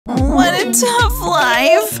Tough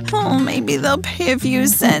life. Oh, maybe they'll pay a few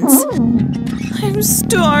cents. I'm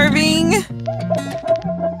starving.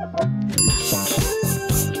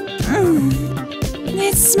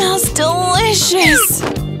 It smells delicious.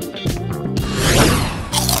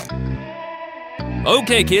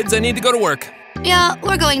 Okay, kids, I need to go to work. Yeah,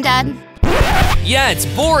 we're going, Dad. Yeah, it's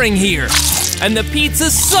boring here. And the pizza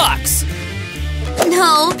sucks.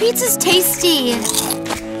 No, pizza's tasty.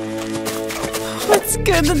 It's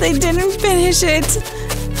good that they didn't finish it.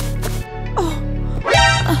 Oh.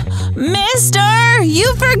 Mister,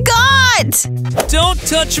 you forgot! Don't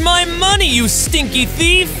touch my money, you stinky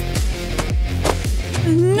thief!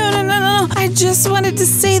 No. I just wanted to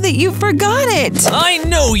say that you forgot it. I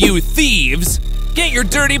know you thieves! Get your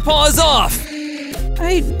dirty paws off!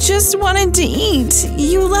 I just wanted to eat.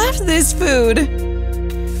 You left this food.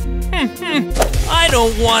 I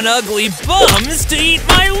don't want ugly bums to eat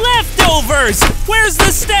my leftovers! Where's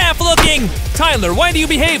the staff looking? Tyler, why do you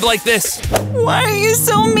behave like this? Why are you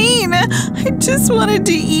so mean? I just wanted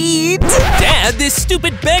to eat. Dad, this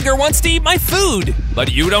stupid beggar wants to eat my food.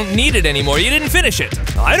 But you don't need it anymore, you didn't finish it.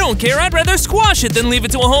 I don't care, I'd rather squash it than leave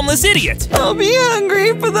it to a homeless idiot. I'll be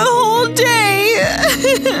hungry for the whole day.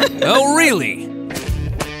 Oh, really?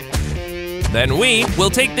 Then we will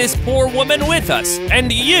take this poor woman with us,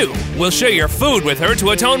 and you will share your food with her to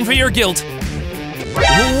atone for your guilt.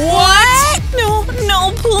 What?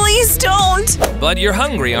 No, please don't. But you're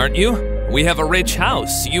hungry, aren't you? We have a rich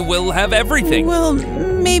house. You will have everything. Well,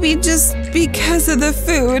 maybe just because of the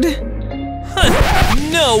food.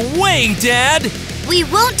 No way, Dad! We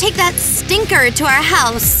won't take that stinker to our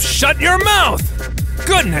house. Shut your mouth!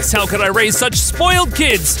 Goodness, how could I raise such spoiled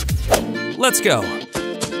kids? Let's go.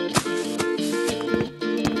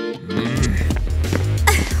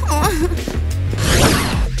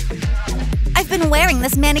 I've been wearing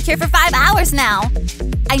this manicure for 5 hours now.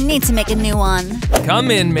 I need to make a new one. Come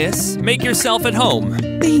in, miss. Make yourself at home.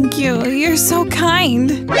 Thank you. You're so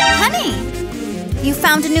kind. Honey, you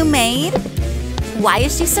found a new maid? Why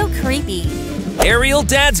is she so creepy? Ariel,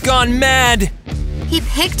 Dad's gone mad! He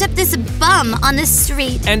picked up this bum on the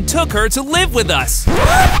street. And took her to live with us.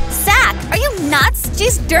 Zach, are you nuts?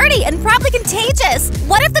 She's dirty and probably contagious.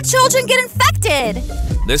 What if the children get infected?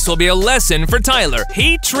 This will be a lesson for Tyler.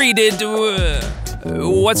 He treated…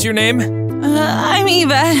 what's your name? I'm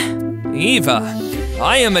Eva. Eva,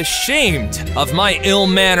 I am ashamed of my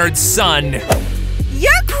ill-mannered son.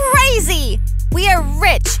 You're crazy! We are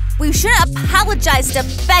rich. We shouldn't apologize to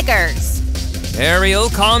beggars. Ariel,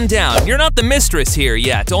 calm down. You're not the mistress here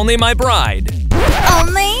yet, only my bride.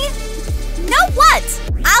 Only? Know what?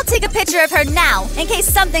 I'll take a picture of her now, in case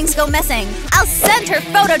some things go missing. I'll send her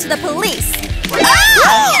photo to the police.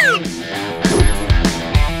 Ah!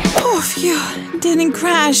 Oh, phew. Didn't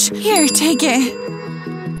crash. Here, take it.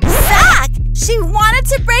 Zach! She wanted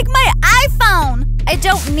to break my iPhone! I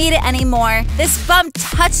don't need it anymore. This bum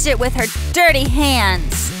touched it with her dirty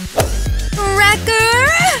hands. Wrecker!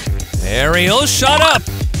 Ariel, shut up!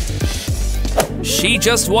 She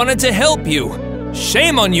just wanted to help you.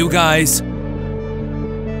 Shame on you guys.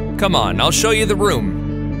 Come on, I'll show you the room.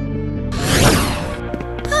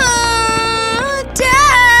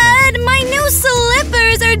 Dad, my new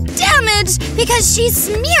slippers are damaged because she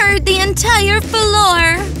smeared the entire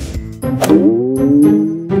floor.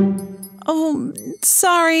 Oh,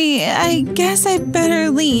 sorry. I guess I'd better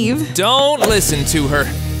leave. Don't listen to her.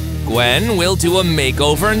 Gwen, we'll do a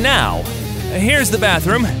makeover now. Here's the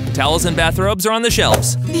bathroom. Towels and bathrobes are on the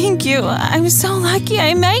shelves. Thank you. I'm so lucky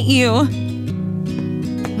I met you.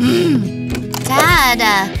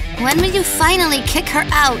 Dad, when will you finally kick her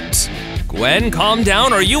out? Gwen, calm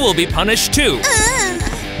down or you will be punished too.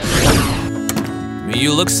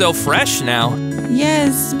 You look so fresh now.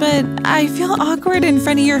 Yes, but I feel awkward in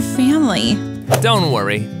front of your family. Don't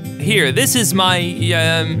worry. Here, this is my,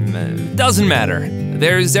 doesn't matter.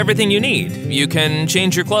 There's everything you need. You can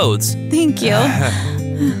change your clothes. Thank you.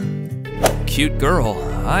 Cute girl.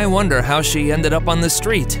 I wonder how she ended up on the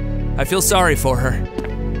street. I feel sorry for her.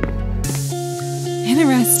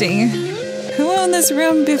 Interesting. Who owned this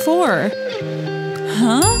room before?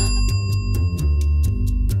 Huh?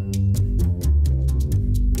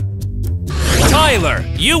 Tyler,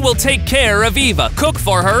 you will take care of Eva, cook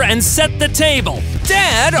for her, and set the table.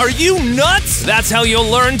 Dad, are you nuts? That's how you'll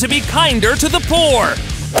learn to be kinder to the poor.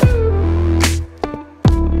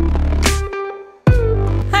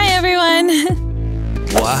 Hi, everyone.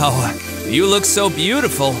 Wow, you look so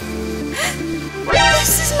beautiful.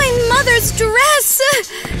 This is my mother's dress!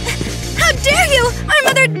 How dare you! Our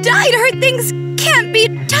mother died! Her things can't be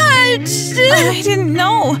touched! I didn't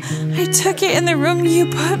know. I took it in the room you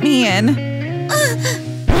put me in.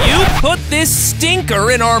 You put this stinker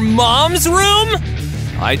in our mom's room?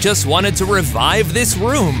 I just wanted to revive this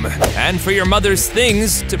room, and for your mother's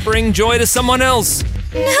things to bring joy to someone else.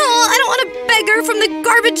 No, I don't want a beggar from the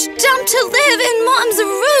garbage dump to live in Mom's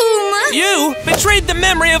room! You betrayed the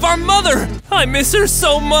memory of our mother! I miss her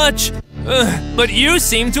so much! But you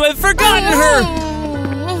seem to have forgotten her!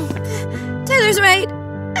 Tyler's right.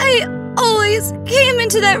 I always came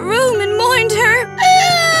into that room and mourned her.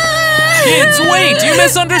 Kids, wait! You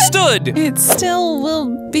misunderstood! It still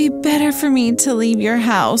will be better for me to leave your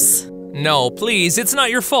house. No, please, it's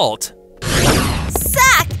not your fault.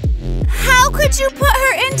 Zach! How could you put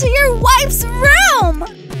her into your wife's room?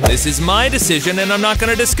 This is my decision and I'm not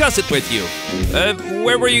gonna discuss it with you.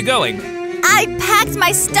 Where were you going? I packed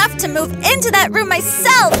my stuff to move into that room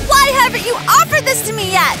myself. Why haven't you offered this to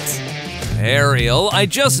me yet? Ariel, I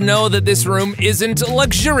just know that this room isn't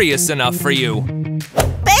luxurious enough for you.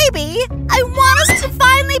 Baby, I want us to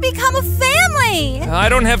finally become a family. I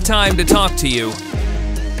don't have time to talk to you.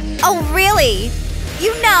 Oh, really?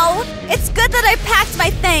 You know, it's good that I packed my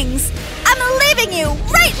things. I'm leaving you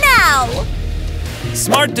right now!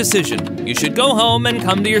 Smart decision. You should go home and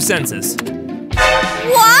come to your senses.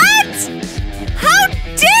 What? How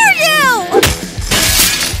dare you!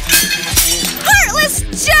 Heartless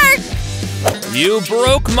jerk! You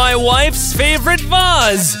broke my wife's favorite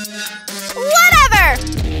vase! Whatever!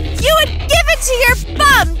 You would give it to your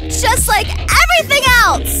bum, just like everything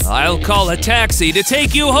else! I'll call a taxi to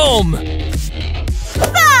take you home!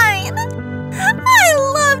 Fine! I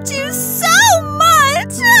loved you so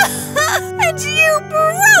much! And you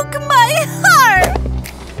broke my heart!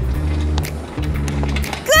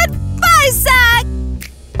 Goodbye, Zach!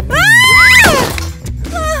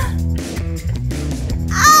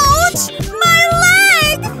 Ouch! My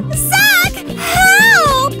leg! Zach,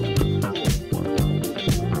 help!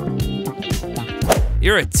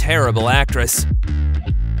 You're a terrible actress.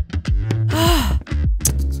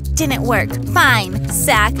 Didn't work. Fine.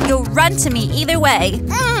 Zach, you'll run to me either way.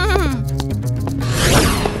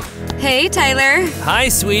 Hey, Tyler. Hi,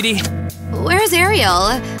 sweetie. Where's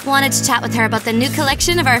Ariel? Wanted to chat with her about the new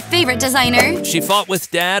collection of our favorite designer. She fought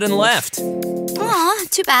with Dad and left. Aw,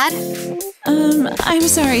 too bad. I'm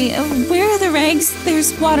sorry. Where are the rags?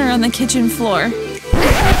 There's water on the kitchen floor.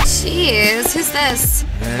 Jeez, who's this?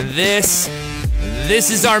 And this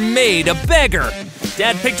is our maid, a beggar.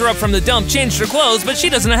 Dad picked her up from the dump, changed her clothes, but she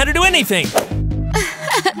doesn't know how to do anything.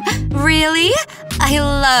 Really? I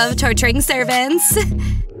love torturing servants.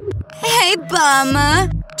 Hey, bum.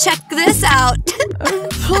 Check this out.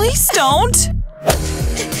 Please don't.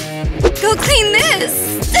 Go clean this.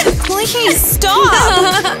 Please stop.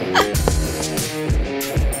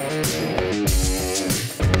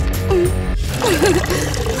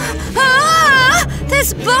 Ah!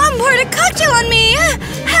 This bum poured a cocktail on me.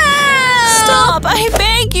 Help! Stop, I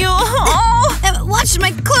beg you. Oh. Watch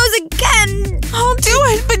my clothes again. I'll do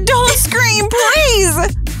it, but don't scream,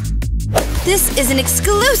 please. This is an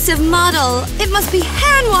exclusive model. It must be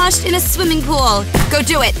hand-washed in a swimming pool. Go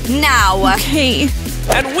do it, now. Okay.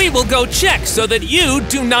 And we will go check so that you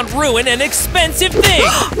do not ruin an expensive thing.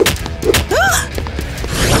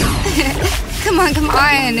 Come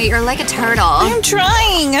on, you're like a turtle. I'm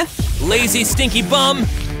trying. Lazy, stinky bum.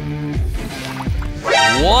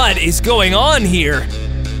 What is going on here?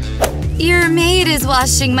 Your maid is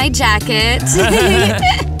washing my jacket.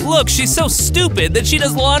 Look, she's so stupid that she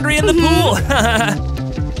does laundry in the pool.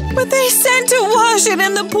 But they said to wash it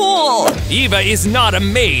in the pool. Eva is not a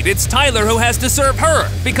maid. It's Tyler who has to serve her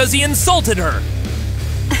because he insulted her.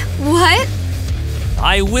 What?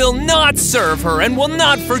 I will not serve her and will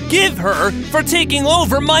not forgive her for taking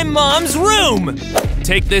over my mom's room.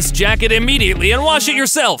 Take this jacket immediately and wash it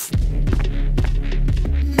yourself.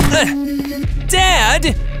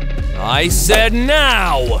 Dad! I said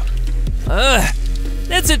now!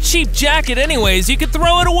 That's a cheap jacket anyways, you could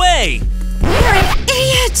throw it away! You're an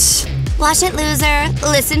idiot! Wash it, loser.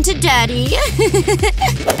 Listen to Daddy.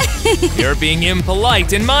 You're being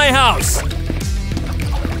impolite in my house!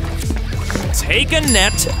 Take a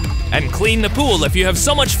net and clean the pool if you have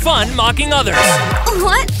so much fun mocking others!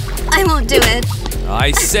 What? I won't do it.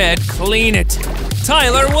 I said clean it!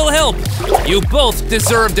 Tyler will help! You both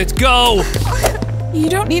deserved it, go! You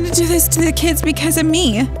don't need to do this to the kids because of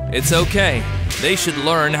me. It's okay. They should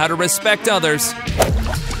learn how to respect others.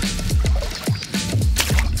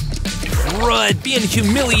 Crud, being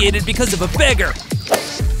humiliated because of a beggar!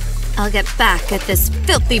 I'll get back at this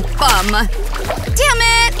filthy bum. Damn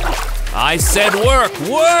it! I said work,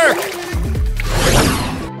 work!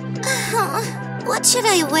 What should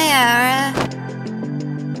I wear?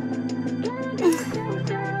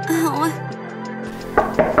 Oh.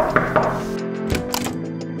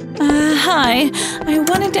 Hi. I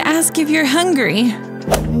wanted to ask if you're hungry.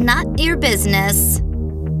 Not your business.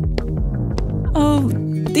 Oh,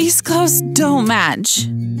 these clothes don't match.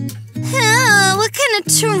 What kind of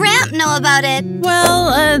tramp know about it?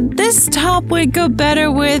 Well, this top would go better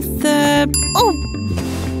with,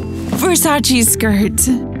 Versace skirt.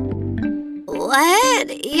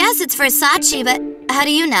 What? Yes, it's Versace, but how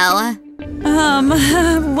do you know?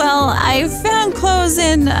 Well, I found clothes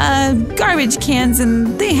in, garbage cans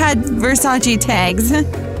and they had Versace tags.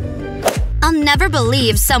 I'll never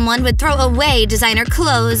believe someone would throw away designer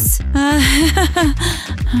clothes.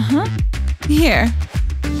 Here.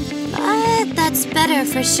 But that's better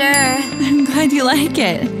for sure. I'm glad you like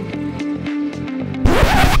it.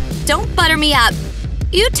 Don't butter me up.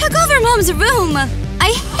 You took over Mom's room.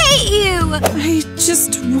 I hate you. I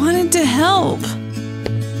just wanted to help.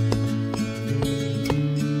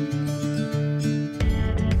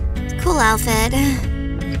 Cool outfit.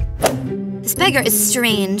 This beggar is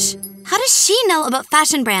strange. How does she know about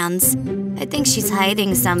fashion brands? I think she's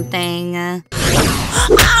hiding something.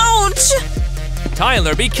 Ouch!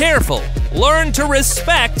 Tyler, be careful. Learn to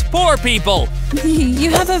respect poor people. You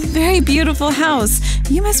have a very beautiful house.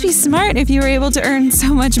 You must be smart if you were able to earn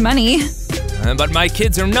so much money. But my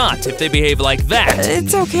kids are not if they behave like that.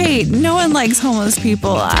 It's okay. No one likes homeless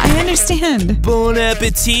people. I understand. Bon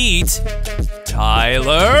appetit.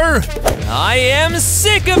 Tyler, I am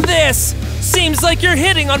sick of this. Seems like you're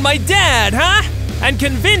hitting on my dad, huh? And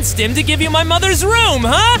convinced him to give you my mother's room,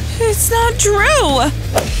 huh? It's not true.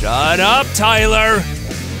 Shut up, Tyler.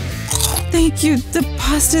 Thank you. The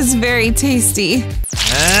pasta's very tasty.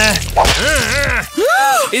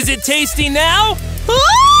 Is it tasty now?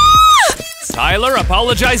 Tyler,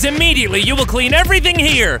 apologize immediately. You will clean everything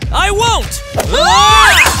here. I won't.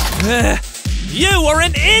 You are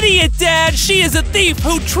an idiot, Dad. She is a thief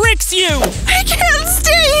who tricks you. I can't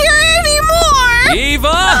stay here anymore.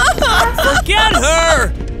 Eva, forget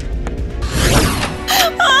her.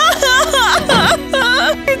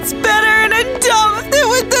 It's better in a dump than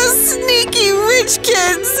with those sneaky rich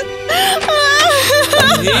kids.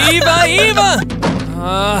 Eva!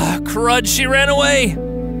 Crud, she ran away.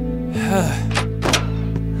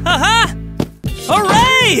 Haha!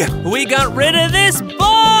 Hooray! We got rid of this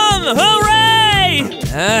bomb! Hooray!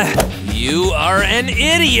 You are an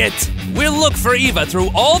idiot. We'll look for Eva through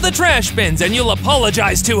all the trash bins and you'll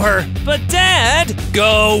apologize to her. But Dad,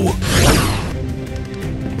 go!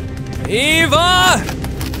 Eva!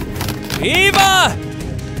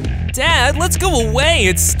 Dad, let's go away.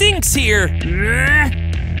 It stinks here.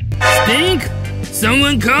 Stink?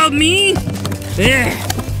 Someone called me?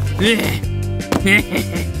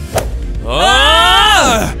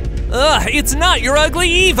 It's not your ugly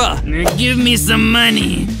Eva. Give me some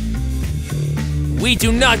money. We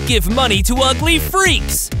do not give money to ugly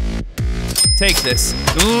freaks. Take this.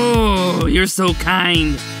 Oh, you're so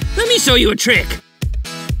kind. Let me show you a trick.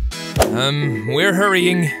 We're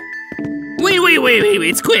hurrying. Wait,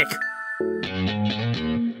 it's quick.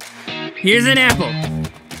 Here's an apple.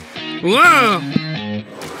 Whoa!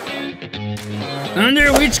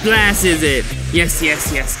 Under which glass is it? Yes.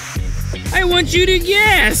 I want you to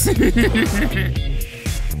guess.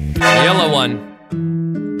 Yellow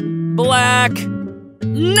one. Black.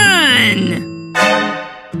 None.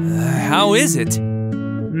 How is it?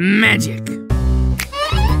 Magic.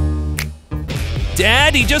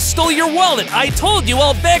 Dad, he just stole your wallet. I told you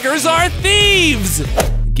all beggars are thieves.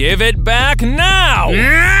 Give it back now.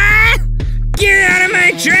 Get out of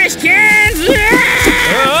my trash cans!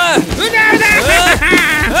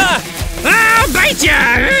 I'll bite ya!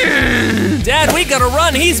 Dad, we gotta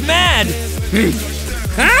run. He's mad.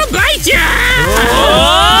 I'll bite ya!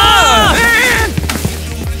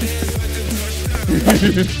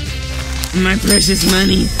 My precious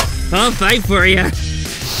money. I'll fight for ya.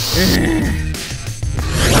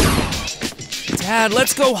 Dad,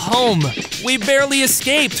 let's go home. We barely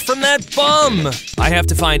escaped from that bum. I have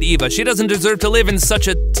to find Eva. She doesn't deserve to live in such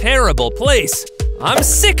a terrible place. I'm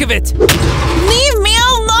sick of it. Leave me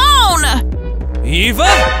alone! Eva?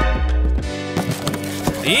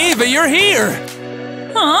 Eva, you're here.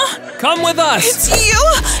 Huh? Come with us. It's you?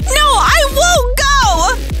 No, I won't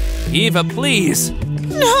go! Eva, please.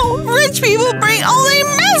 No, rich people bring only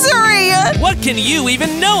misery! What can you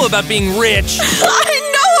even know about being rich? I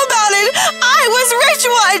know about it! I was rich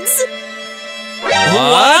once!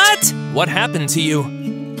 What? What happened to you?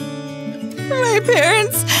 My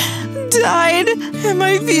parents died, and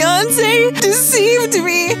my fiancé deceived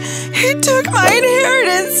me. He took my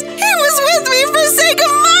inheritance. He was with me for sake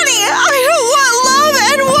of money. I don't want love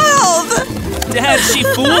and wealth. Dad, she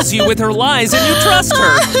fools you with her lies and you trust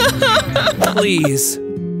her. Please,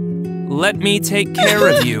 let me take care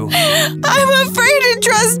of you. I'm afraid to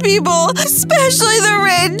trust people, especially the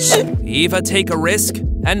rich. Eva, take a risk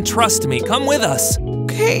and trust me. Come with us.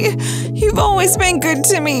 Okay, you've always been good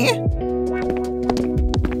to me.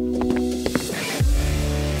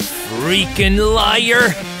 Freaking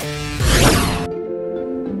liar!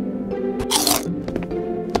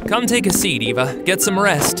 Come take a seat, Eva. Get some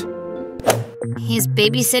rest. He's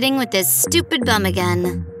babysitting with this stupid bum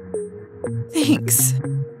again. Thanks.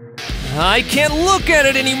 I can't look at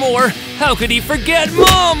it anymore! How could he forget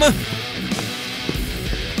Mom?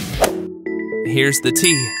 Here's the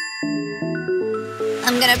tea.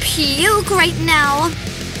 I'm gonna puke right now.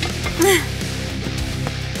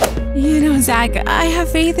 You know, Zach, I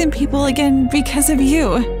have faith in people again because of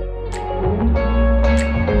you.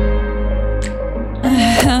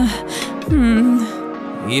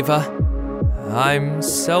 Eva, I'm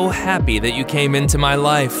so happy that you came into my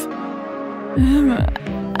life.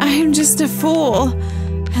 I'm just a fool.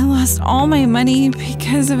 I lost all my money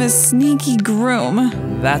because of a sneaky groom.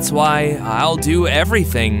 That's why I'll do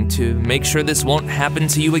everything to make sure this won't happen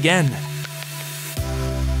to you again.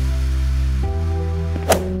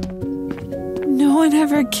 No one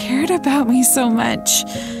ever cared about me so much.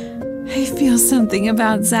 I feel something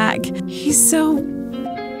about Zach. He's so...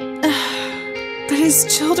 but his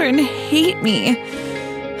children hate me.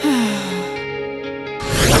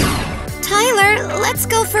 Tyler, let's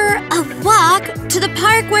go for a walk to the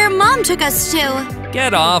park where Mom took us to.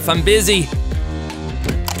 Get off, I'm busy.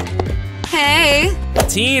 Hey.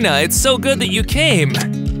 Tina, it's so good that you came.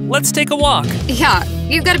 Let's take a walk. Yeah,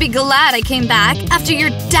 you've got to be glad I came back after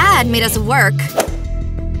your dad made us work.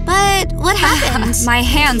 But what happened? My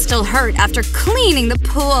hands still hurt after cleaning the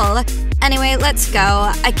pool. Anyway, let's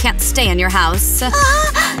go. I can't stay in your house.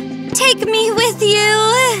 Take me with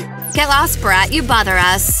you. Get lost, brat. You bother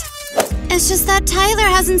us. It's just that Tyler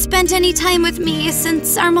hasn't spent any time with me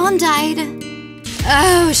since our mom died.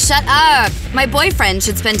 Oh, shut up. My boyfriend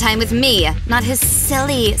should spend time with me, not his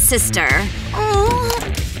silly sister.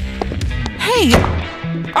 Hey,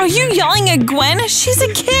 are you yelling at Gwen? She's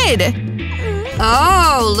a kid.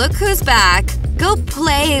 Oh, look who's back. Go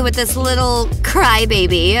play with this little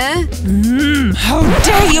crybaby. How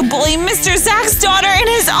dare you bully Mr. Zach's daughter in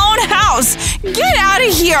his own house? Get out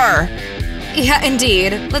of here. Yeah,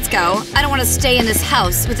 indeed. Let's go. I don't want to stay in this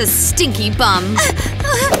house with a stinky bum.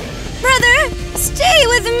 Brother, stay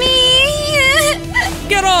with me.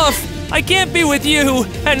 Get off! I can't be with you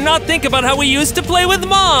and not think about how we used to play with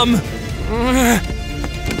Mom.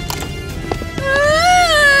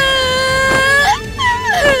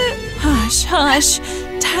 Hush, hush.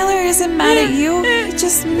 Tyler isn't mad at you. He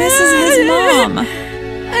just misses his mom.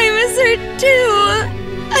 I miss her too.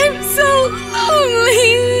 I'm so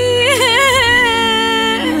lonely.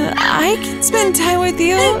 I can spend time with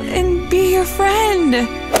you and be your friend.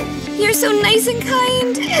 You're so nice and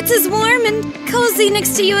kind. It's as warm and cozy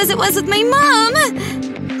next to you as it was with my mom.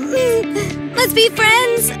 Let's be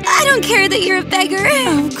friends. I don't care that you're a beggar.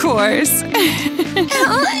 Of course.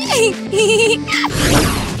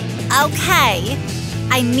 Okay.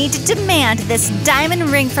 I need to demand this diamond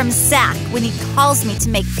ring from Zach when he calls me to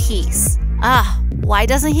make peace. Why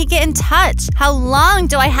doesn't he get in touch? How long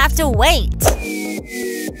do I have to wait?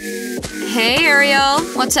 Hey, Ariel.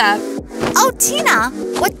 What's up? Oh, Tina,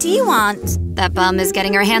 what do you want? That bum is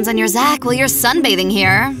getting her hands on your Zach while you're sunbathing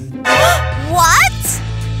here. What?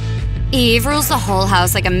 Eve rules the whole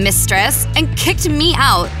house like a mistress and kicked me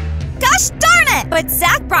out. Gosh darn it! But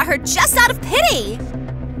Zach brought her just out of pity.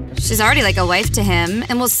 She's already like a wife to him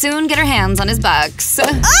and will soon get her hands on his bucks.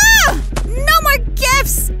 No more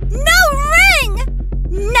gifts! No ring!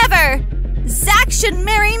 Never! Zach should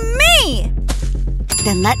marry me!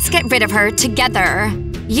 Then let's get rid of her together.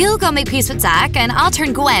 You go make peace with Zach and I'll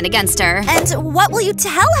turn Gwen against her. And what will you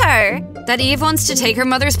tell her? That Eve wants to take her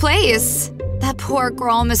mother's place. That poor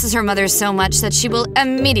girl misses her mother so much that she will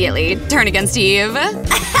immediately turn against Eve.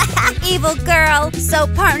 Evil girl, so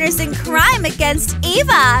partners in crime against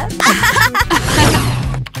Eva.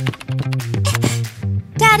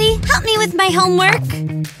 Daddy, help me with my homework.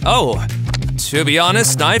 Oh, to be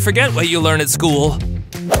honest, I forget what you learn at school.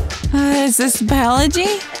 Is this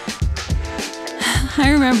biology? I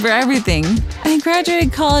remember everything. I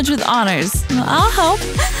graduated college with honors. I'll help.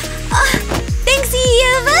 Thanks,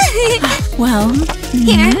 Eve. Well,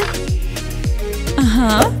 Here.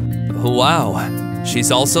 Wow, she's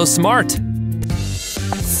also smart.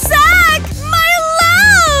 Zach, my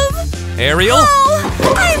love! Ariel?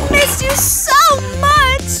 Oh, I missed you so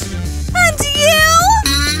much! And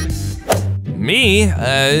you? Me?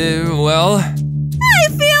 Well… I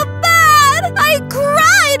feel bad! I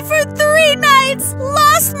cried for 3 nights,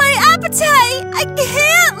 lost my appetite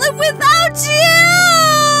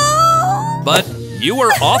You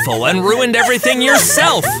were awful and ruined everything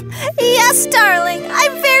yourself. Yes, darling,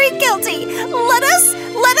 I'm very guilty. Let us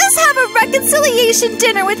have a reconciliation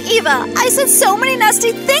dinner with Eva. I said so many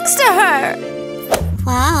nasty things to her.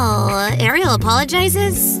 Wow, Ariel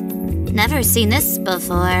apologizes? Never seen this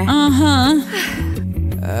before.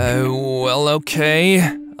 Well,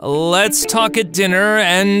 okay. Let's talk at dinner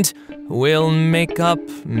and we'll make up,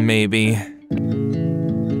 maybe.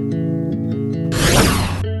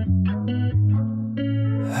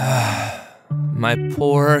 My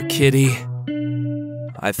poor kitty.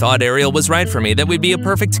 I thought Ariel was right for me, that we'd be a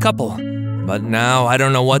perfect couple. But now I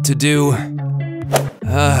don't know what to do.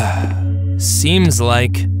 Seems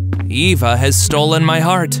like Eva has stolen my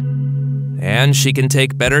heart. And she can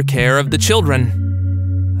take better care of the children.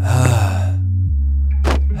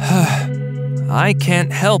 I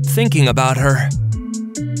can't help thinking about her.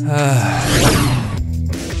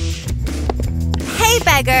 Hey,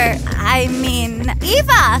 beggar. I mean,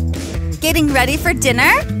 Eva. Getting ready for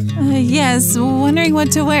dinner? Yes, wondering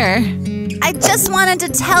what to wear. I just wanted to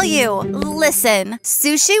tell you. Listen,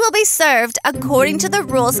 sushi will be served according to the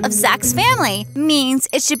rules of Zach's family. Means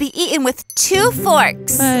it should be eaten with 2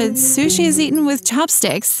 forks. But sushi is eaten with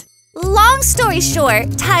chopsticks. Long story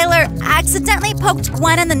short, Tyler accidentally poked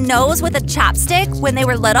Gwen in the nose with a chopstick when they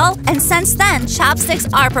were little, and since then, chopsticks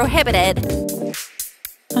are prohibited.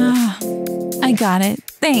 I got it.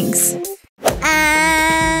 Thanks.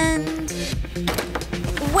 And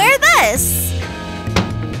wear this.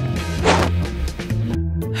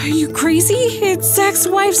 Are you crazy? It's Zach's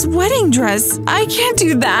wife's wedding dress. I can't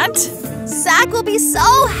do that. Zach will be so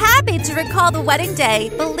happy to recall the wedding day.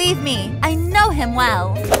 Believe me, I know him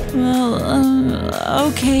well. Well,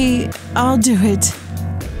 okay, I'll do it.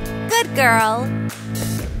 Good girl.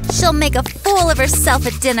 She'll make a fool of herself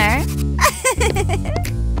at dinner.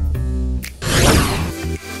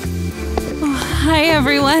 Hi,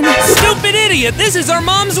 everyone. Stupid idiot! This is our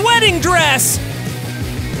mom's wedding dress!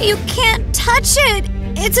 You can't touch it.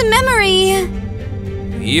 It's a memory.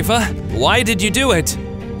 Eva, why did you do it?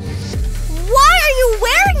 Why are you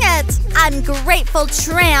wearing it? Ungrateful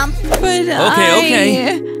tramp. But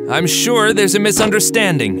Okay. I'm sure there's a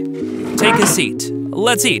misunderstanding. Take a seat.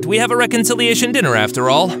 Let's eat. We have a reconciliation dinner after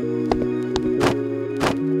all.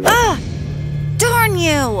 Darn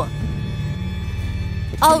you.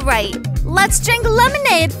 All right, let's drink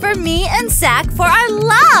lemonade for me and Zach for our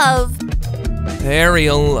love.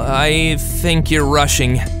 Ariel, I think you're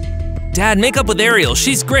rushing. Dad, make up with Ariel.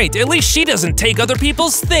 She's great. At least she doesn't take other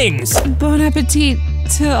people's things. Bon appetit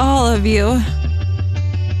to all of you.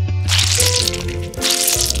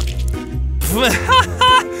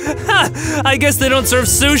 I guess they don't serve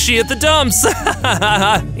sushi at the dumps.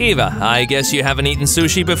 Eva, I guess you haven't eaten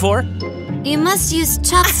sushi before? You must use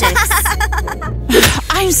chopsticks.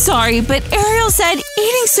 I'm sorry, but Ariel said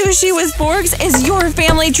eating sushi with forks is your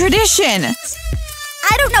family tradition.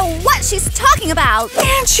 I don't know what she's talking about.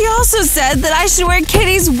 And she also said that I should wear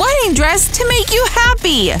Kitty's wedding dress to make you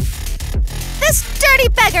happy. This dirty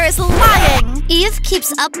beggar is lying. Eve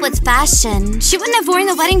keeps up with fashion. She wouldn't have worn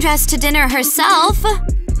the wedding dress to dinner herself.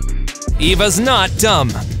 Eva's not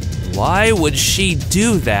dumb. Why would she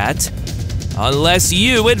do that? Unless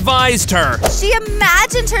you advised her. She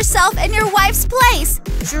imagined herself in your wife's place.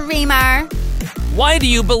 Dreamer. Why do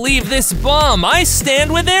you believe this bum? I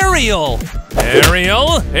stand with Ariel.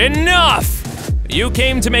 Ariel, enough! You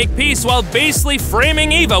came to make peace while basely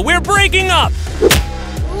framing Eva. We're breaking up!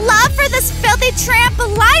 Love for this filthy tramp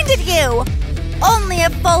blinded you. Only a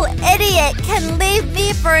full idiot can leave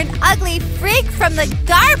me for an ugly freak from the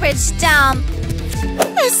garbage dump.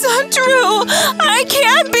 It's not true. I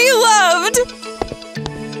can't be loved.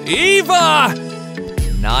 Eva!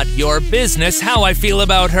 Not your business how I feel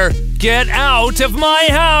about her. Get out of my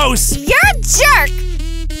house! You're a jerk.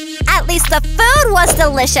 At least the food was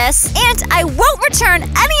delicious, and I won't return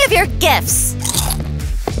any of your gifts.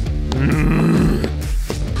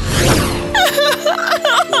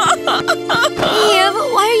 Eve,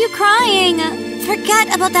 why are you crying?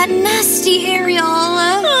 Forget about that nasty Ariel.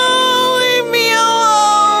 Oh, leave me alone.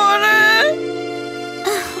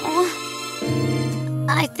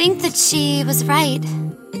 I think that she was right.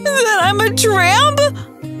 That I'm a tramp?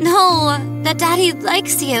 No, that Daddy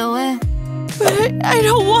likes you. But I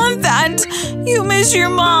don't want that. You miss your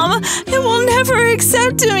mom and will never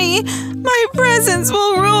accept me. My presence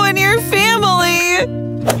will ruin your family.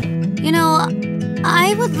 You know,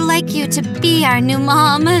 I would like you to be our new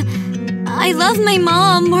mom. I love my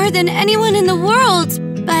mom more than anyone in the world,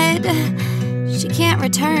 but she can't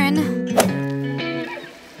return.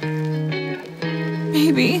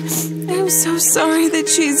 Baby, I'm so sorry that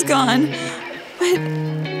she's gone. But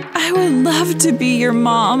I will I'd love to be your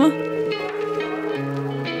mom.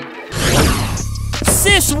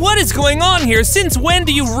 Sis, what is going on here? Since when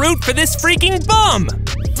do you root for this freaking bum?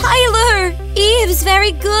 Tyler, Eve's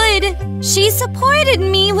very good. She supported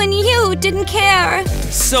me when you didn't care.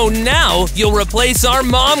 So now you'll replace our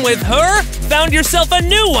mom with her? Found yourself a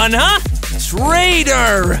new one, huh?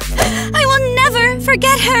 Traitor! I will never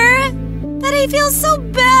forget her. But I feel so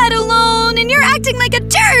bad alone, and you're acting like a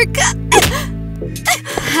jerk.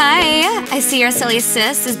 Hi, I see your silly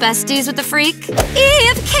sis is besties with the freak.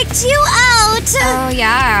 Eve kicked you out! Oh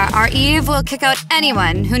yeah, our Eve will kick out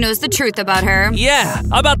anyone who knows the truth about her. Yeah,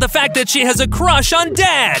 about the fact that she has a crush on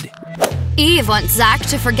Dad! Eve wants Zach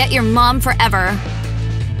to forget your mom forever.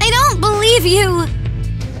 I don't believe you!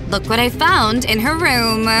 Look what I found in her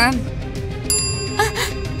room.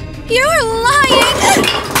 You're lying!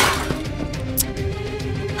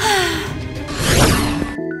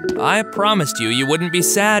 I promised you wouldn't be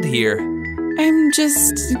sad here. I'm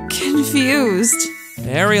just confused.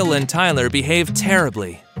 Ariel and Tyler behaved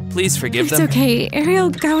terribly. Please forgive them. It's okay.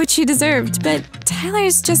 Ariel got what she deserved, but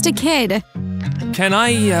Tyler's just a kid. Can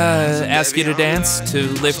I ask you to dance to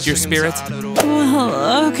lift your spirit?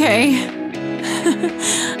 Well, okay.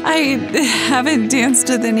 I haven't danced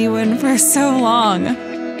with anyone for so long.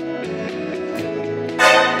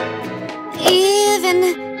 Eve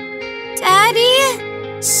and Daddy?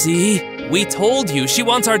 See? We told you she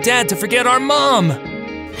wants our dad to forget our mom. No!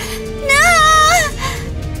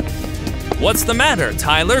 What's the matter,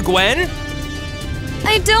 Tyler, Gwen?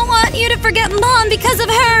 I don't want you to forget Mom because of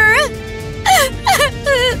her!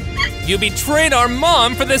 You betrayed our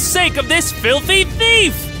mom for the sake of this filthy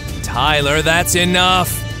thief! Tyler, that's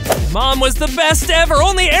enough. Mom was the best ever.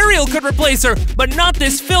 Only Ariel could replace her, but not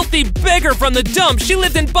this filthy beggar from the dump. She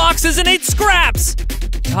lived in boxes and ate scraps.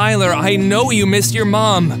 Tyler, I know you missed your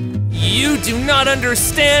mom. You do not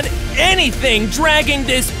understand anything, dragging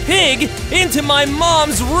this pig into my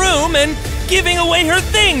mom's room and giving away her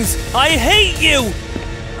things. I hate you.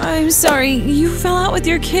 I'm sorry, you fell out with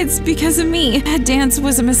your kids because of me. That dance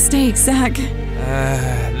was a mistake, Zach.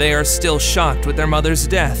 They are still shocked with their mother's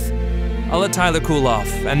death. I'll let Tyler cool off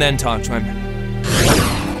and then talk to him.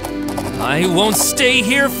 I won't stay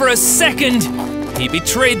here for a second. He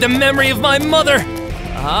betrayed the memory of my mother.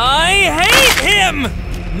 I hate him!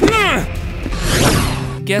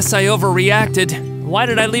 Guess I overreacted. Why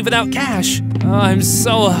did I leave without cash? I'm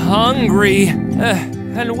so hungry.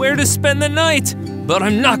 And where to spend the night? But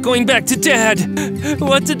I'm not going back to Dad.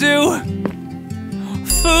 What to do?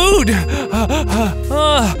 Food!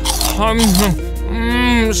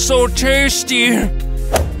 So tasty.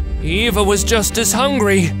 Eva was just as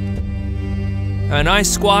hungry. And I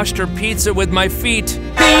squashed her pizza with my feet.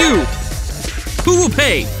 Hey, you! Who will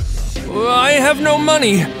pay? I have no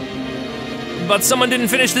money. But someone didn't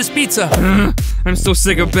finish this pizza. I'm so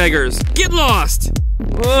sick of beggars. Get lost!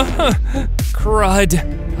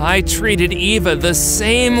 Crud. I treated Eva the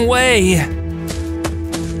same way.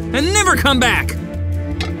 And never come back!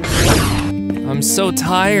 I'm so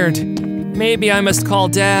tired. Maybe I must call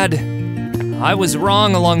Dad. I was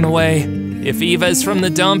wrong along the way. If Eva is from the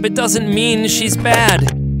dump, it doesn't mean she's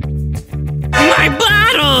bad. My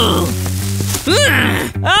bottle!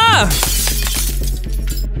 Ah!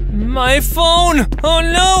 My phone! Oh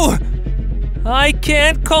no! I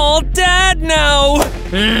can't call Dad now!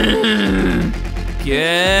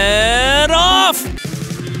 Get off!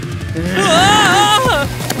 Ah!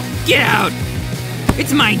 Get out!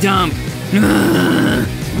 It's my dump!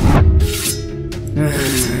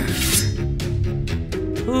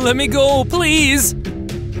 Let me go, please!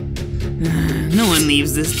 No one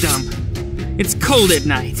leaves this dump. It's cold at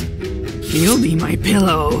night. You'll be my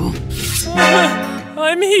pillow.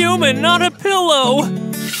 I'm human, not a pillow!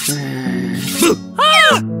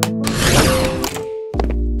 Ah!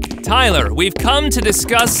 Tyler, we've come to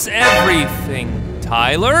discuss everything.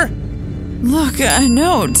 Tyler? Look, a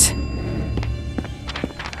note.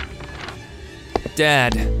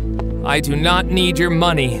 Dad, I do not need your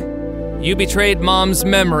money. You betrayed Mom's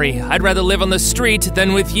memory. I'd rather live on the street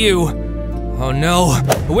than with you. Oh no,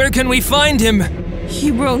 where can we find him? He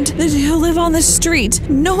wrote that he'll live on the street.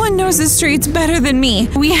 No one knows the streets better than me.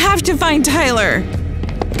 We have to find Tyler.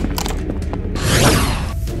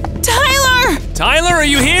 Tyler! Tyler, are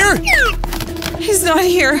you here? He's not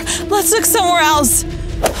here. Let's look somewhere else.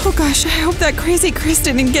 Oh gosh, I hope that crazy Chris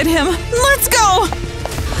didn't get him. Let's go!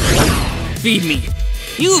 Feed me.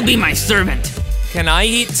 You will be my servant. Can I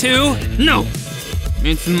eat too? No,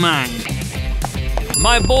 it's mine.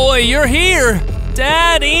 My boy, you're here!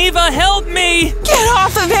 Dad, Eva, help me! Get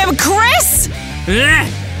off of him, Chris!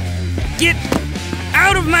 Get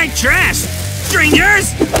out of my trash,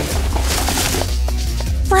 strangers!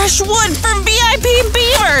 fresh wood from VIP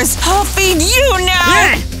beavers! I'll feed you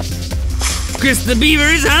now! Chris the beaver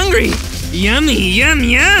is hungry! Yummy, yum,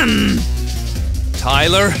 yum!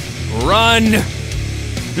 Tyler, run!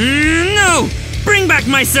 No! Bring back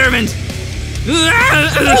my servant! Run!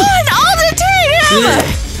 I'll detain him!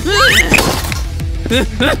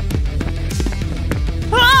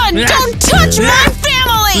 Don't touch my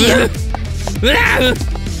family!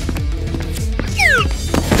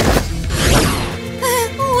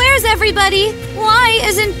 Where's everybody? Why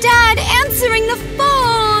isn't Dad answering the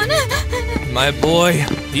phone? My boy,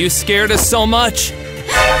 you scared us so much.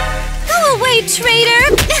 Go away,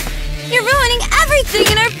 traitor! You're ruining everything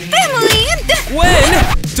in our family! Gwen,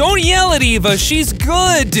 don't yell at Eva, she's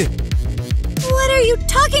good! What are you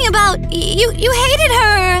talking about? You hated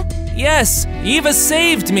her! Yes, Eva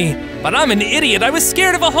saved me, but I'm an idiot. I was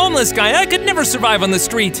scared of a homeless guy. I could never survive on the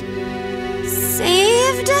street.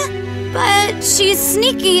 Saved? But she's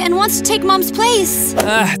sneaky and wants to take Mom's place.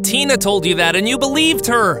 Tina told you that and you believed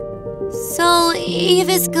her. So, Eve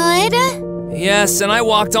is good? Yes, and I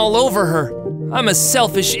walked all over her. I'm a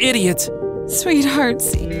selfish idiot.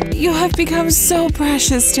 Sweethearts, you have become so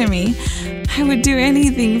precious to me. I would do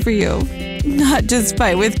anything for you, not just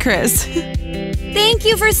fight with Chris. Thank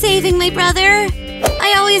you for saving my brother.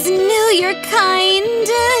 I always knew you're kind.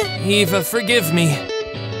 Eva, forgive me.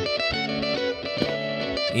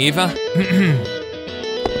 Eva?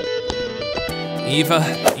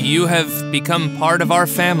 Eva, you have become part of our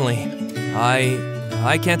family.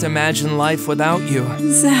 I can't imagine life without you.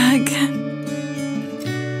 Zach.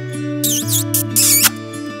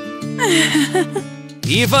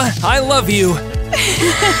 Eva, I love you. Yay!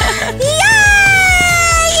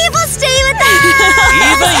 Eve will stay with us!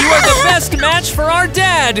 Eva, you are the best match for our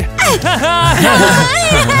dad!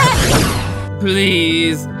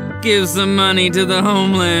 Please, give some money to the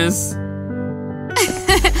homeless.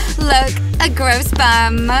 Look, a gross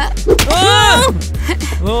bum. Oh!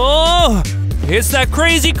 Oh! It's that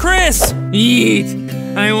crazy Chris! Eat!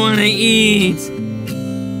 I wanna eat!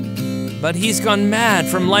 But he's gone mad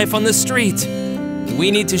from life on the street.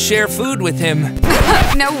 We need to share food with him.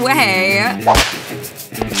 No way.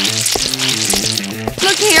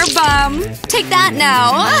 Look here, bum. Take that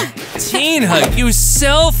now. Tina, you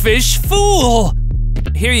selfish fool!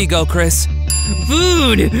 Here you go, Chris.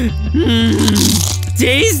 Food!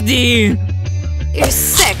 Tasty! You're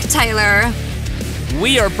sick, Tyler.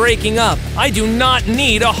 We are breaking up. I do not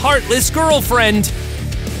need a heartless girlfriend.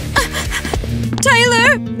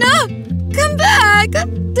 Tyler, no! Come back!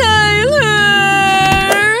 Tyler!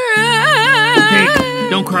 Hey,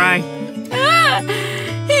 don't cry.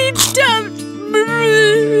 He dumped me.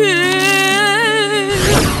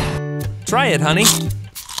 Try it, honey.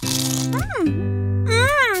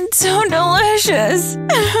 So delicious.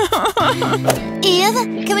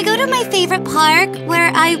 Eve, can we go to my favorite park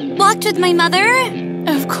where I walked with my mother?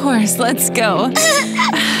 Of course, let's go.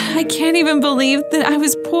 I can't even believe that I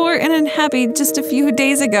was poor and unhappy just a few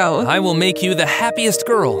days ago. I will make you the happiest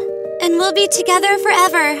girl. And we'll be together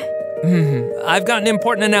forever. I've got an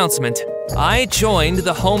important announcement. I joined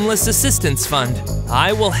the Homeless Assistance Fund.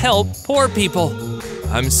 I will help poor people.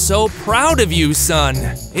 I'm so proud of you, son.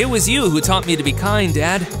 It was you who taught me to be kind,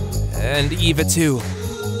 Dad. And Eva, too.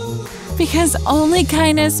 Because only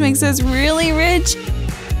kindness makes us really rich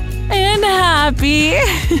and happy.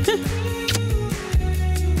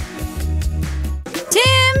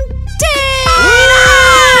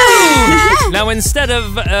 Now, instead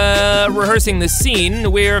of rehearsing the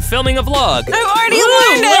scene, we're filming a vlog. I've already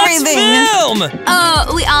learned everything. Let's film!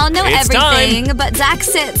 Oh, we all know It's everything, time. but Zach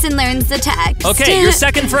sits and learns the text. Okay, your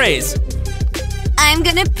second phrase. I'm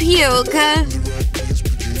gonna puke.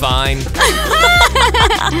 Fine. Did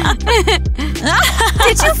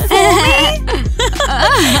you fool me?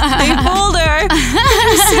 They pulled her.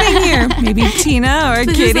 Who's sitting here? Maybe Tina or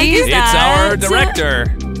Kitty? It's our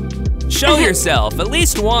director. Show yourself, at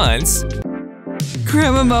least once.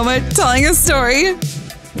 Grandma moment telling a story.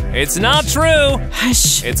 It's not true.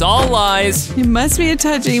 Hush. It's all lies. It must be a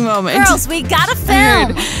touching moment. Girls, we gotta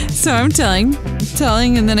Weird. film. So I'm telling,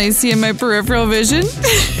 and then I see in my peripheral vision,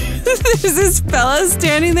 there's this fella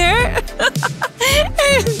standing there.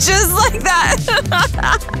 And just like that.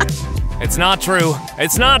 It's not true.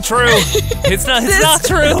 It's not true. It's not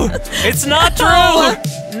true. It's not true.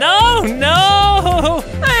 No.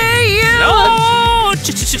 I hate you. No.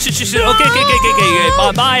 Okay.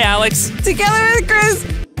 Bye, Alex. Together with Chris.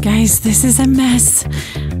 Guys, this is a mess.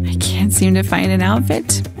 I can't seem to find an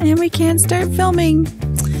outfit, and we can't start filming.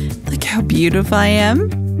 Look how beautiful I am.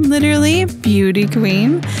 Literally, beauty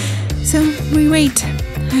queen. So we wait.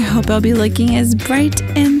 I hope I'll be looking as bright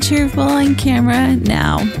and cheerful on camera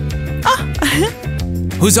now.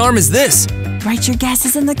 Whose arm is this? Write your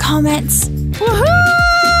guesses in the comments. Woohoo!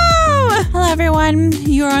 Hello everyone,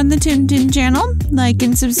 you're on the Toon Toon channel. Like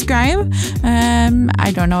and subscribe.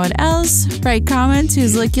 I don't know what else. Write comments.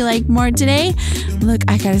 Who's looking like more today? Look,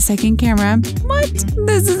 I got a second camera. What?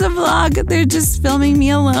 This is a vlog. They're just filming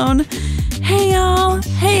me alone. Hey y'all.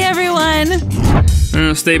 Hey everyone.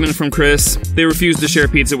 Statement from Chris. They refused to share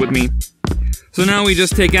pizza with me. So now we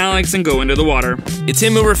just take Alex and go into the water. It's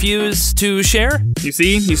him who refused to share? You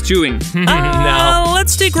see, he's chewing. Now,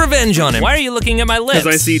 let's take revenge on him. Why are you looking at my lips?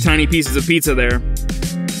 Because I see tiny pieces of pizza there.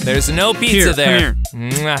 There's no pizza there.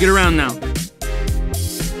 Come here. Get around now.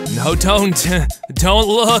 No, don't. Don't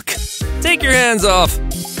look. Take your hands off.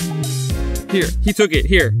 Here, he took it.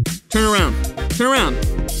 Here. Turn around. Turn around.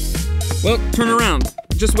 Well, turn around.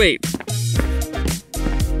 Just wait.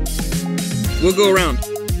 We'll go around.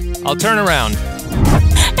 I'll turn around.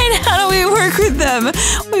 And how do we work with them?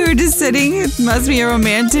 We were just sitting. It must be a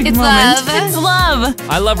romantic moment. love. It's love.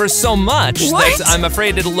 I love her so much What? that I'm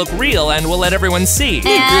afraid it'll look real and we'll let everyone see.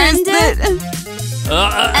 And then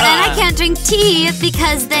I I can't drink tea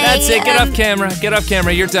because they. That's it. Get off camera. Get off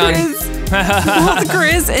camera. You're done. Both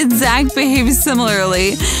Chris and Zach behave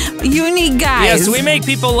similarly. Unique guys. Yes, we make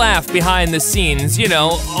people laugh behind the scenes. You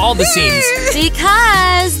know, all the scenes.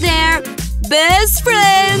 Because they're best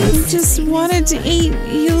friends. We just wanted to eat.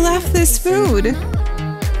 You left this food.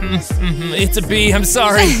 It's a bee. I'm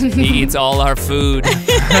sorry. He eats all our food.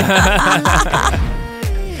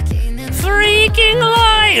 Freaking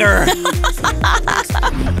liar.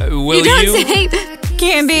 Will You don't you? say.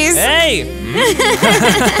 Candies. Hey.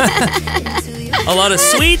 A lot of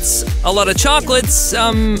sweets. A lot of chocolates.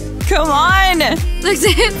 Come on. Looks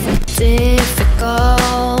at.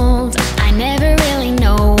 Difficult. I never really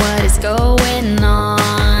know what is going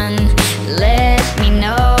on. Let me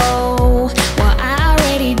know what I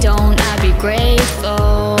already don't. I'd be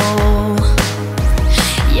grateful.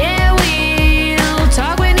 Yeah, we'll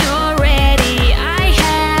talk when you're ready. I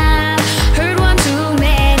have heard one too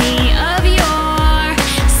many of your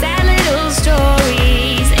sad little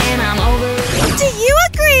stories, and I'm over it. Do you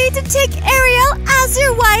agree to take Ariel as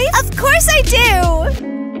your wife? Of course I do.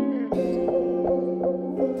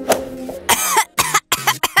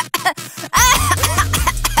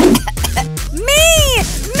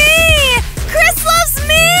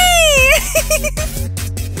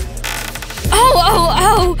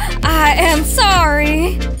 Oh, I am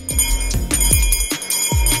sorry.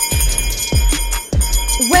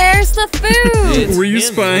 Where's the food? It's Were you him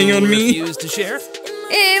spying who on me? refused to share.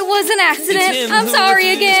 It was an It's accident. him I'm who sorry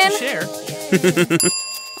refused again. to share.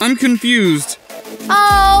 I'm confused.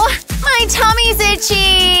 Oh, my tummy's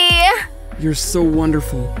itchy. You're so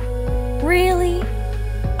wonderful. Really?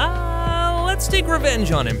 Let's take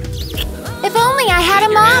revenge on him. If only I had a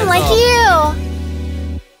Take your mom hands like off.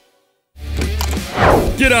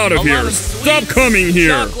 you. Get out of A here. lot of Stop sweets, coming here.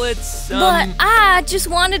 Chocolates. But I just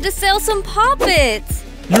wanted to sell some poppets.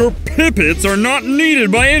 Your pippets are not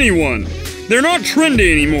needed by anyone. They're not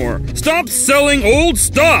trendy anymore. Stop selling old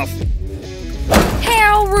stuff.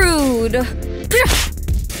 How rude.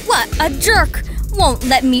 What a jerk. Won't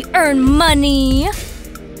let me earn money.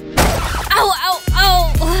 Ow, ow,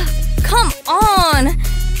 ow. Come on.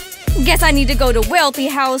 Guess I need to go to wealthy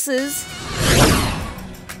houses.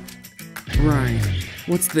 Right.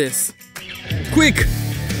 What's this? Quick!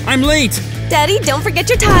 I'm late! Daddy, don't forget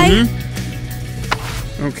your tie.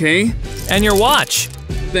 Okay, And your watch.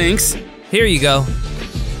 thanks. Here you go.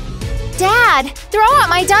 Dad, throw out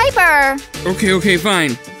my diaper. Okay,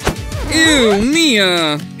 fine. Ew,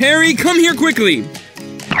 Mia! Harry, come here quickly!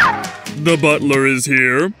 The butler is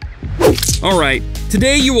here. Alright,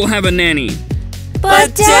 today you will have a nanny.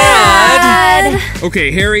 But Dad!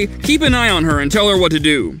 Okay, Harry, keep an eye on her and tell her what to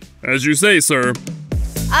do. As you say, sir.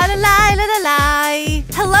 Ah-la-la-la-la-la.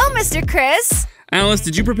 Hello, Mr. Chris. Alice,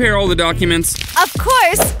 did you prepare all the documents? Of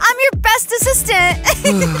course, I'm your best assistant.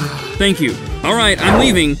 Thank you. Alright, I'm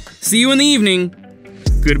leaving. See you in the evening.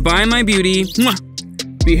 Goodbye, my beauty. Mwah.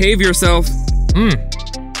 Behave yourself.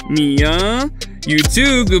 Mia, you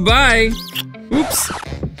too, goodbye. Oops.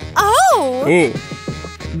 Oh, Oh,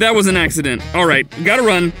 that was an accident. Alright, gotta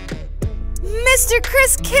run. Mr.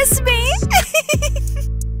 Chris, kiss me.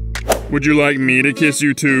 Would you like me to kiss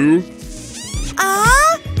you too?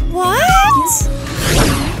 What?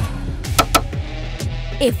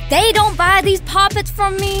 If they don't buy these poppets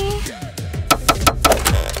from me.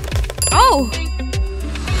 Oh!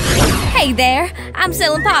 Hey there, I'm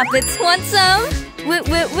selling poppets. Want some? Woo,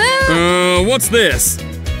 woo, woo. What's this?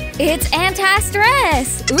 It's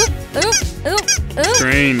anti-stress. Oop, oop, oop, oop.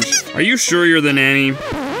 Strange. Are you sure you're the nanny?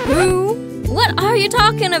 Who? What are you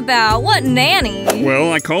talking about? What nanny?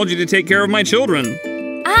 Well, I called you to take care of my children.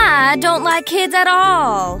 I don't like kids at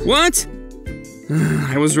all. What?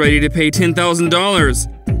 I was ready to pay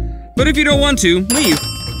 $10,000. But if you don't want to, leave.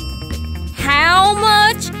 How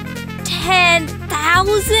much?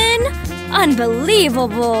 10,000?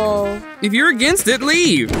 Unbelievable. If you're against it,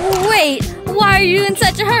 leave. Wait, why are you in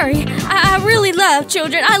such a hurry? I really love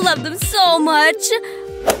children. I love them so much.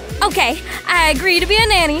 Okay, I agree to be a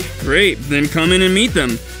nanny. Great, then come in and meet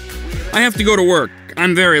them. I have to go to work.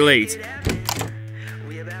 I'm very late.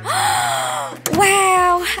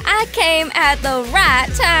 Wow, I came at the right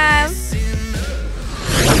time.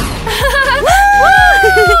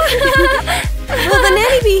 Will the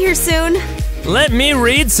nanny be here soon? Let me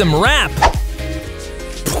read some rap.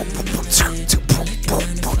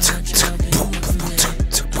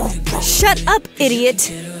 Shut up,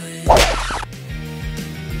 idiot.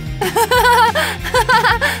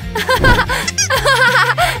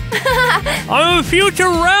 I'm a future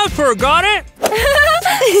rapper, got it?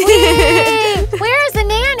 Where's the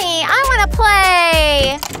nanny? I want to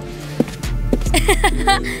play.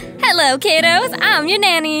 Hello, kiddos. I'm your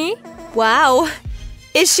nanny. Wow.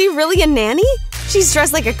 Is she really a nanny? She's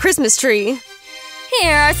dressed like a Christmas tree.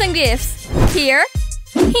 Here are some gifts. Here,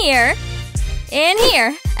 here, and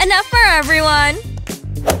here. Enough for everyone.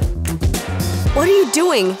 What are you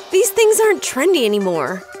doing? These things aren't trendy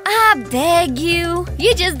anymore. I beg you.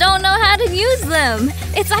 You just don't know how to use them.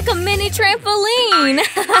 It's like a mini trampoline.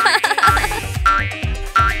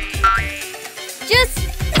 Just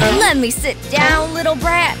let me sit down, little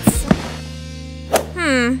brats.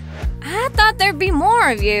 I thought there'd be more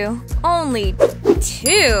of you. Only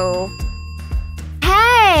 2.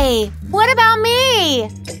 Hey, what about me?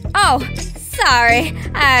 Oh, sorry.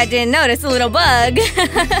 I didn't notice a little bug.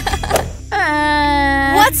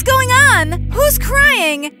 What's going on? Who's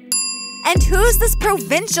crying? And who's this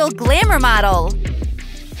provincial glamour model?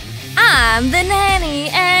 I'm the nanny,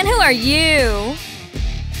 and who are you?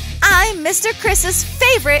 I'm Mr. Chris's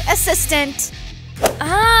favorite assistant.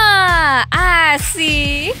 Ah, I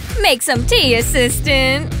see. Make some tea,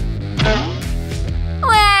 assistant.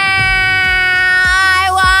 Well,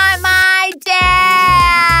 I want my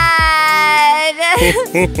dad.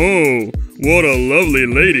 Ho, ho. What a lovely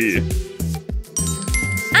lady.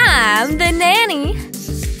 I'm the nanny.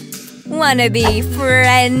 Wanna be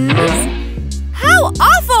friends? How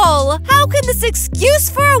awful! How can this excuse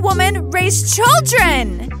for a woman raise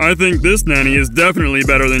children? I think this nanny is definitely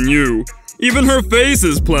better than you. Even her face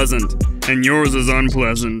is pleasant, and yours is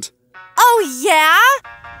unpleasant. Oh, yeah?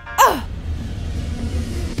 Ugh.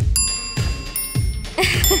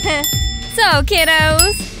 So,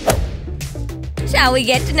 kiddos, shall we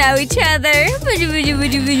get to know each other?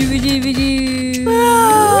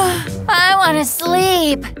 I want to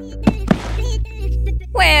sleep.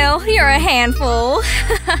 Well, you're a handful.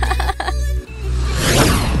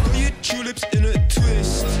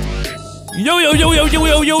 Yo, yo, yo, yo, yo,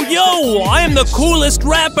 yo, yo, yo! I am the coolest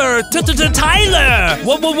rapper, Tyler!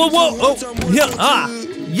 Whoa, whoa, whoa, whoa! Oh, yeah,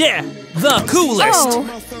 yeah, the coolest! Oh,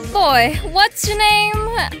 boy, what's your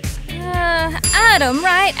name? Adam,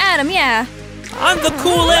 right? Adam, yeah. I'm the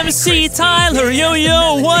cool MC, Tyler! Yo,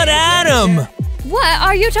 yo, what Adam? What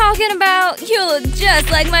are you talking about? You look just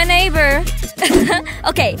like my neighbor.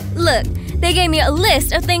 Okay, look, they gave me a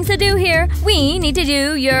list of things to do here. We need to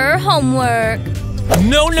do your homework.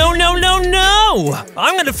 No, no, no, no, no!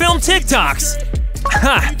 I'm gonna film TikToks!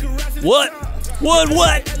 Ha! What?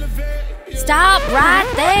 What? Stop right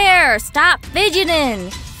there! Stop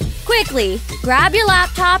fidgeting! Quickly, grab your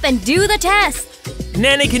laptop and do the test.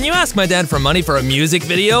 Nanny, can you ask my dad for money for a music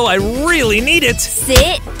video? I really need it!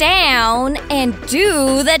 Sit down and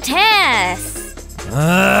do the test.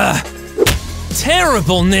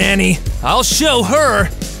 Terrible, Nanny. I'll show her.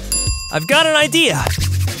 I've got an idea.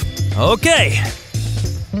 Okay.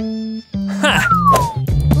 Ha!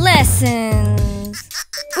 Lessons.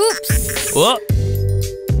 Oops. What?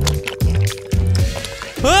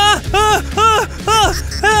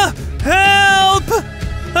 Help!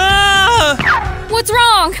 What's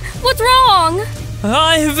wrong? What's wrong?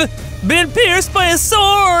 I've been pierced by a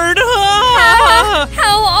sword!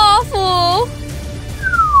 How awful!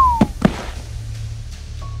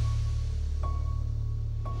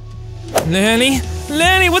 Nanny?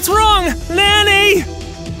 Nanny, what's wrong? Nanny!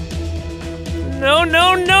 No,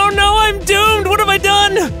 no, no, no, I'm doomed! What have I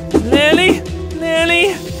done? Nanny?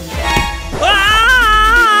 Nanny? Ah!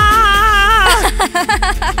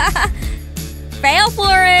 Fail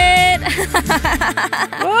for it!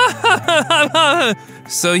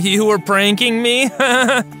 So you were pranking me?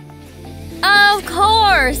 Of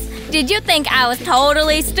course! Did you think I was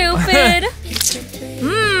totally stupid?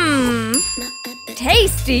 Mmm.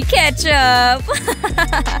 Tasty ketchup!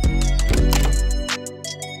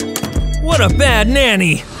 What a bad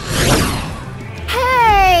nanny!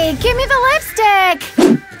 Hey, give me the lipstick!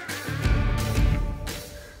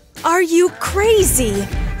 Are you crazy?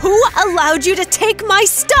 Who allowed you to take my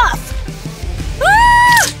stuff?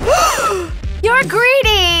 Ah! You're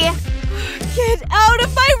greedy! Get out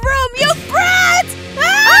of my room, you brat!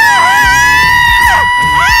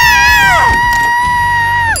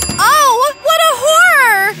 Oh, what a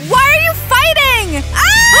horror! Why are you fighting?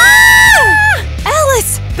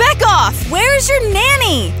 Alice, back off! Where's your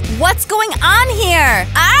nanny? What's going on here?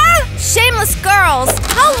 Shameless girls!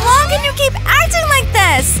 How long can you keep acting like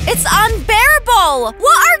this? It's unbearable!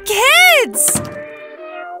 What are kids?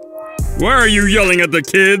 Why are you yelling at the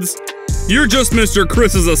kids? You're just Mr.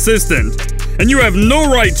 Chris's assistant, and you have no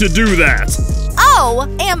right to do that! Oh,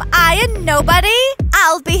 am I a nobody?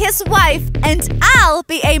 I'll be his wife, and I'll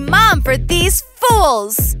be a mom for these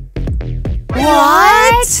fools!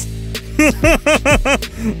 What?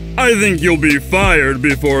 I think you'll be fired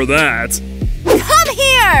before that. Come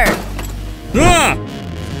here! Ah!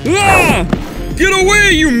 Ah! Get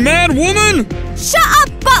away, you mad woman! Shut up,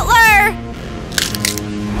 butler!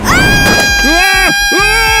 Ah! Ah!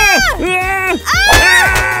 Ah! Ah! Ah!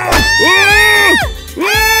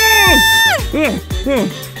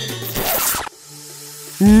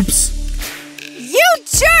 Oops. You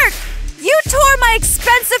jerk! You tore my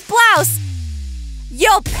expensive blouse!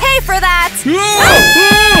 You'll pay for that!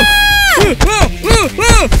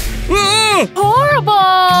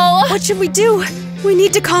 Horrible! What should we do? We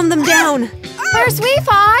need to calm them down. First we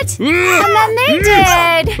fought, and then they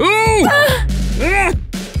did!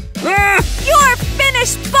 You're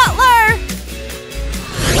finished, butler!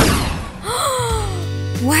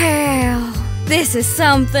 Wow, this is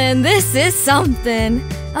something,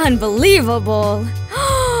 Unbelievable.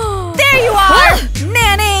 There you are,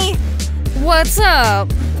 Nanny! What's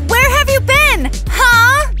up? Where have you been,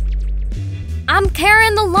 huh? I'm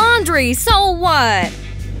carrying the laundry, so what?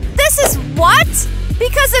 This is what?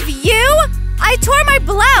 Because of you? I tore my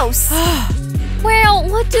blouse! Well,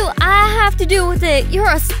 what do I have to do with it? You're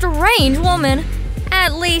a strange woman.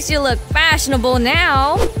 At least you look fashionable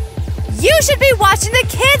now. You should be watching the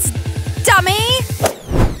kids, dummy!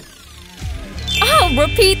 Oh,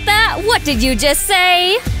 repeat that? What did you just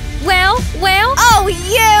say? Well? Oh,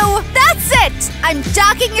 you! That's it! I'm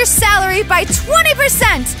docking your salary by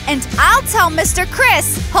 20%, and I'll tell Mr.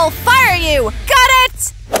 Chris he'll fire you! Got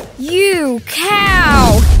it? You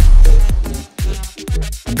cow!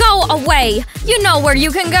 Go away! You know where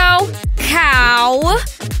you can go! Cow!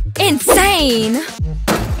 Insane!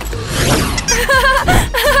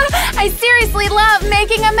 I seriously love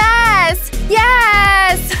making a mess!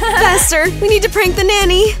 Yes! Faster! We need to prank the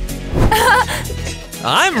nanny!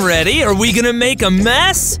 I'm ready. Are we gonna make a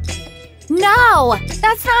mess? No!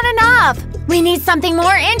 That's not enough! We need something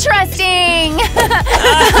more interesting!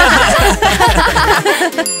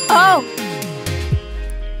 Oh!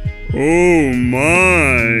 Oh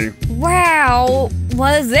my! Wow!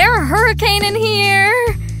 Was there a hurricane in here?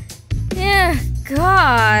 Yeah,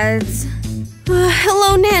 gods.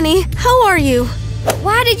 Hello, Nanny. How are you?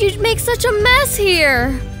 Why did you make such a mess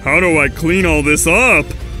here? How do I clean all this up?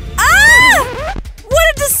 Ah!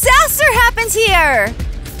 What a disaster happened here!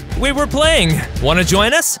 We were playing. Wanna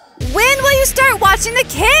join us? When will you start watching the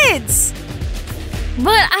kids?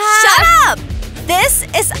 But Shut up! This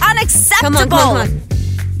is unacceptable! Come on.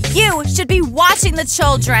 You should be watching the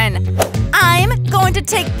children. I'm going to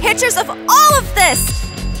take pictures of all of this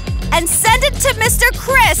and send it to Mr.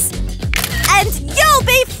 Chris, and you'll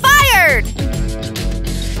be fired!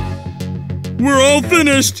 We're all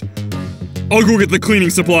finished! I'll go get the cleaning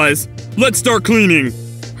supplies. Let's start cleaning.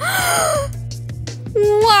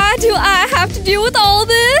 Why do I have to deal with all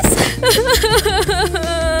this?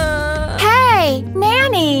 Hey,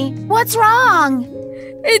 Nanny, what's wrong?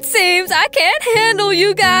 It seems I can't handle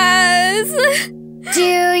you guys.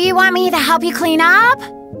 Do you want me to help you clean up?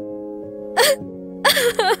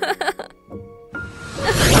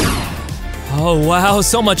 Oh wow,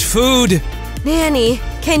 so much food! Nanny,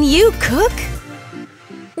 can you cook?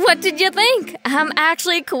 What did you think? I'm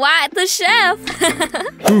actually quite the chef.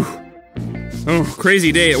 Oh,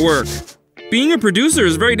 crazy day at work. Being a producer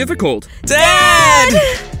is very difficult. Dad!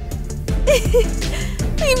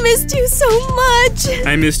 I missed you so much!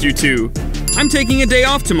 I missed you too. I'm taking a day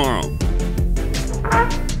off tomorrow.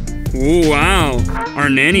 Oh, wow. Our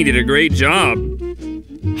nanny did a great job.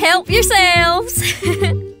 Help yourselves.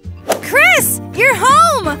 Chris, you're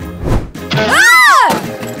home! Ah!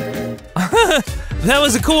 That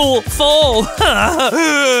was a cool fall.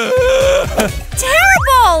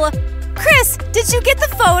 Terrible! Chris, did you get the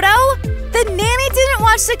photo? The nanny didn't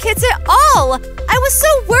watch the kids at all. I was so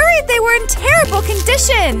worried they were in terrible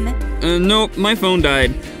condition. Nope, my phone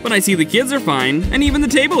died. But I see the kids are fine, and even the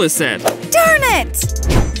table is set. Darn it!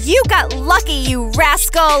 You got lucky, you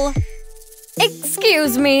rascal.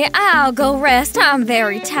 Excuse me, I'll go rest. I'm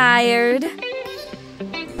very tired.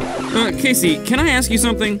 Casey, can I ask you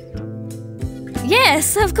something?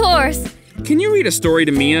 Yes, of course. Can you read a story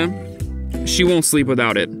to Mia? She won't sleep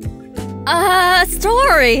without it.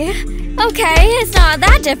 Story? Okay, it's not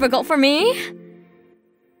that difficult for me.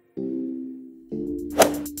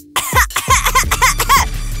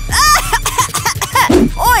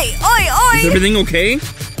 Oi, oi, oi! Is everything okay?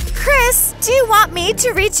 Chris, do you want me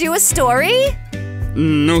to read you a story?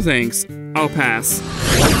 No thanks. I'll pass.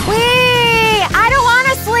 Wait, I don't want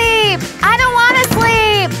to sleep! I don't want to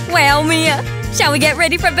sleep! Well, Mia, shall we get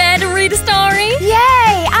ready for bed and read a story?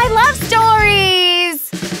 Yay! I love stories!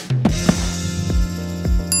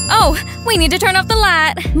 Oh, we need to turn off the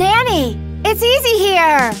light. Nanny, it's easy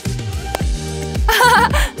here!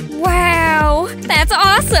 Wow, that's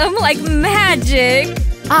awesome, like magic.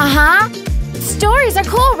 Uh-huh. Stories are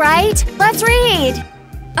cool, right? Let's read.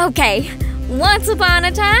 Okay, once upon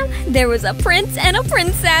a time, there was a prince and a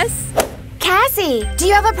princess. Cassie, do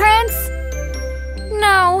you have a prince?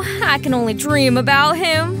 No, I can only dream about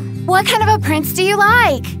him. What kind of a prince do you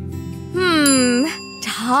like?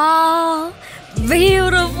 Tall,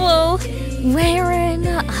 beautiful, wearing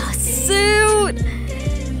a suit,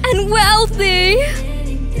 and wealthy.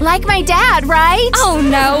 Like my dad, right? Oh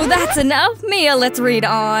no, that's enough. Mia, let's read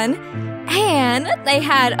on. And they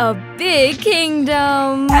had a big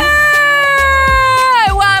kingdom. I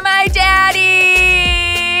want my daddy!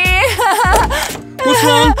 What's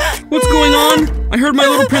wrong? What's going on? I heard my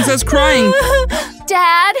little princess crying.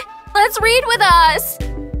 Dad, let's read with us.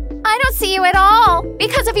 I don't see you at all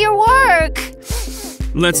because of your work.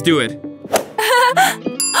 Let's do it.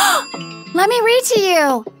 Let me read to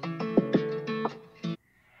you.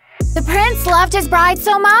 The prince loved his bride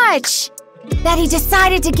so much that he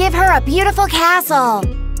decided to give her a beautiful castle.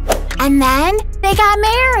 And then they got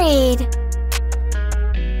married.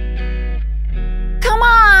 Come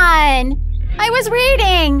on! I was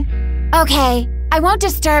reading. Okay, I won't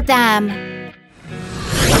disturb them.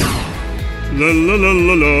 La la la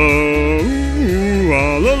la la. Ooh,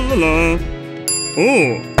 ah, la la la.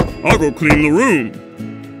 Oh, I'll go clean the room.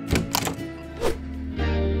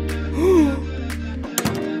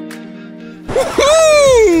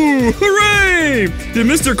 Woohoo! Hooray! Did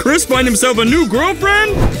Mr. Chris find himself a new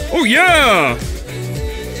girlfriend? Oh yeah!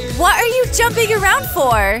 What are you jumping around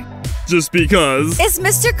for? Just because. Is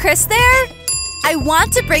Mr. Chris there? I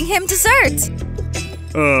want to bring him dessert.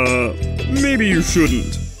 Maybe you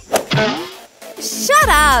shouldn't. Shut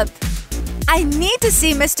up! I need to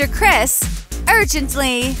see Mr. Chris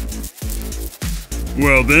urgently.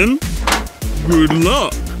 Well then, good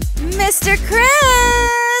luck. Mr.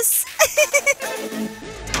 Chris!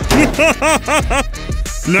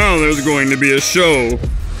 Now there's going to be a show.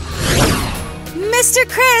 Mr.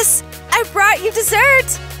 Chris, I brought you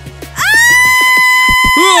dessert.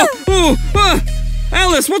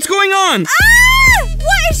 Alice, what's going on?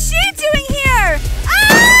 What is she doing here?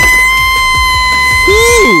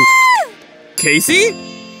 Ooh! Casey?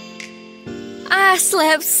 I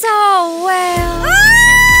slept so well.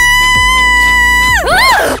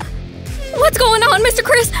 What's going on, Mr.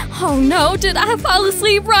 Chris? Oh no, did I fall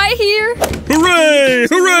asleep right here? Hooray!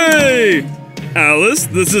 Hooray! Alice,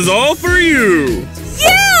 this is all for you!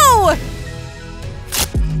 You!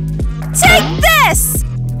 Take this!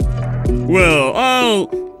 Well, I'll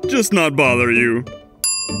just not bother you.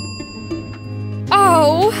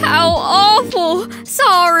 Oh, how awful.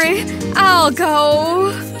 Sorry, I'll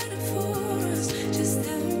go.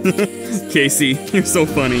 Casey, you're so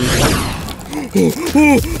funny.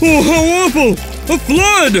 Oh, how awful! A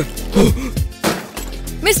flood!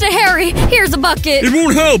 Mr. Harry, here's a bucket. It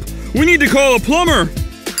won't help! We need to call a plumber!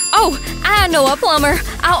 Oh, I know a plumber.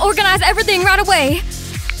 I'll organize everything right away.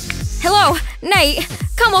 Hello, Nate.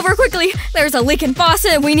 Come over quickly. There's a leaking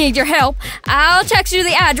faucet and we need your help. I'll text you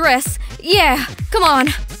the address. Yeah, come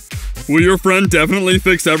on. Will your friend definitely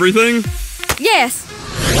fix everything? Yes.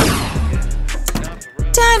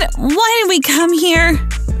 Dad, why did we come here?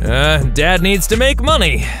 Dad needs to make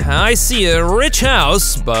money. I see a rich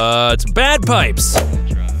house, but bad pipes.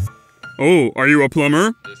 Oh, are you a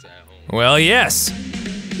plumber? Well, yes.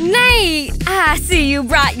 Nate, I see you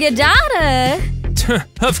brought your daughter.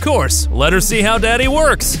 Of course. Let her see how Daddy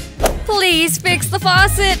works. Please fix the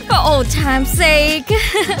faucet for old time's sake.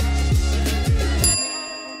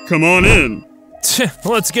 Come on in.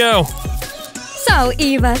 Let's go. So,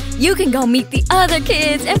 Eva, you can go meet the other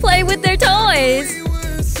kids and play with their toys.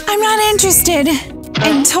 I'm not interested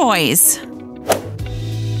in toys.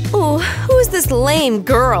 Ooh, who's this lame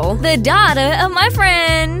girl? The daughter of my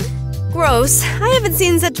friend. Gross. I haven't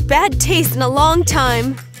seen such bad taste in a long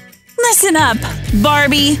time. Listen up,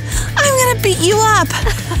 Barbie. I'm gonna beat you up.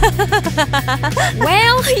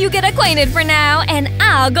 Well, you get acquainted for now, and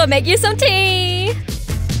I'll go make you some tea.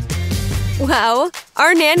 Wow,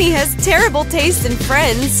 our nanny has terrible taste in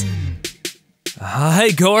friends. Hi,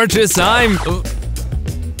 gorgeous. I'm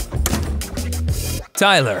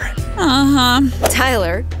Tyler.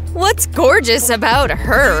 Tyler, what's gorgeous about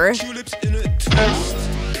her?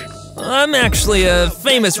 I'm actually a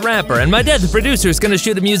famous rapper, and my dad, the producer, is gonna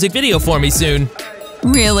shoot a music video for me soon.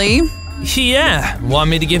 Really? Yeah, want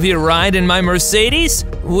me to give you a ride in my Mercedes?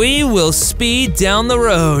 We will speed down the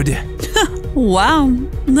road. Wow,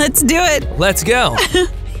 let's do it. Let's go.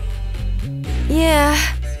 Yeah,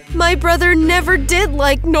 my brother never did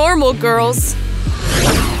like normal girls.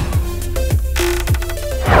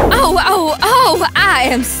 Oh, I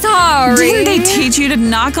am sorry. Didn't they teach you to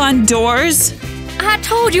knock on doors? I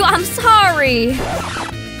told you I'm sorry.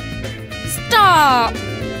 Stop.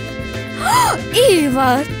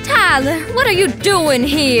 Eva, Tyler, what are you doing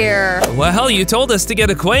here? Well, you told us to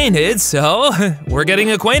get acquainted, so we're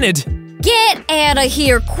getting acquainted. Get out of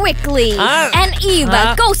here quickly. And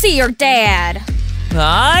Eva, go see your dad.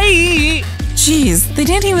 Hi. Jeez, they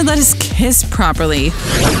didn't even let us kiss properly.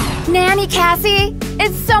 Nanny Cassie,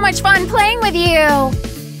 it's so much fun playing with you.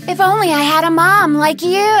 If only I had a mom like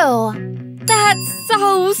you. That's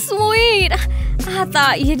so sweet. I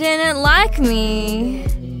thought you didn't like me.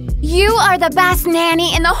 You are the best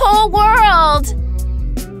nanny in the whole world.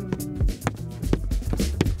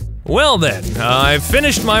 Well then, I've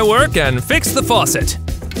finished my work and fixed the faucet.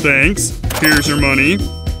 Thanks. Here's your money.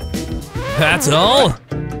 That's all?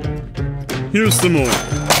 Here's some more.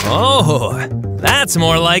 Oh, that's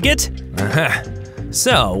more like it.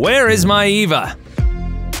 So, where is my Eva?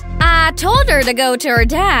 I told her to go to her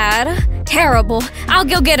dad. Terrible. I'll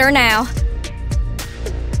go get her now.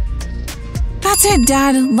 That's it,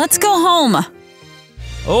 Dad. Let's go home.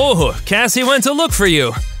 Oh, Cassie went to look for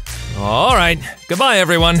you. All right. Goodbye,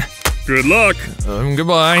 everyone. Good luck.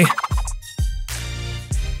 Goodbye.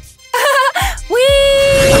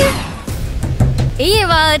 Whee!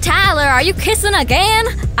 Eva, Tyler, are you kissing again?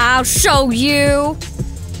 I'll show you.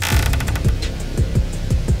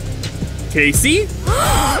 Casey?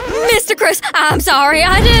 Mr. Chris, I'm sorry,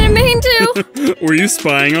 I didn't mean to. Were you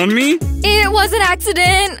spying on me? It was an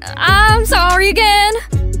accident. I'm sorry again.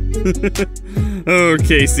 Oh,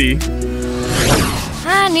 Casey.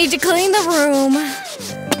 I need to clean the room.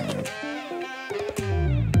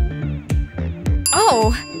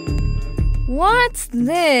 Oh, what's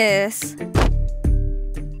this?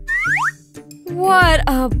 What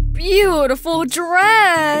a beautiful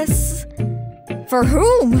dress! For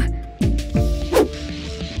whom?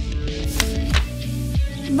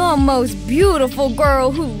 The most beautiful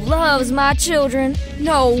girl who loves my children.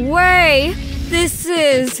 No way! This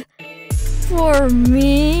is for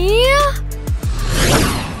me?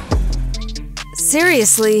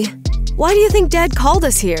 Seriously, why do you think Dad called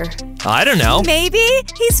us here? I don't know. Maybe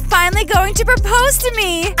he's finally going to propose to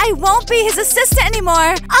me. I won't be his assistant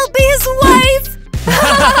anymore. I'll be his wife.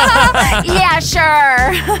 Yeah,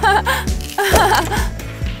 sure.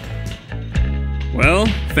 Well,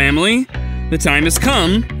 family, the time has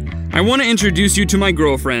come. I want to introduce you to my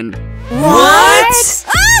girlfriend. What?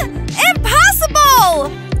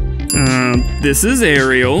 Impossible! This is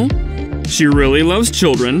Ariel. She really loves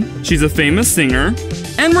children. She's a famous singer.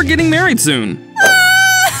 And we're getting married soon.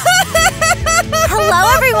 Hello,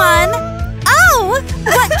 everyone. Oh,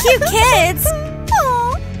 what cute kids.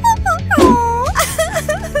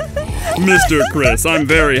 Mr. Chris, I'm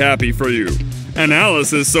very happy for you. And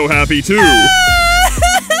Alice is so happy too.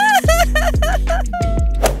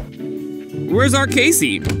 Where's our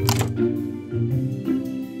Casey?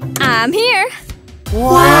 I'm here.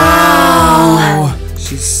 Wow!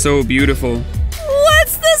 She's so beautiful.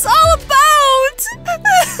 What's this all about?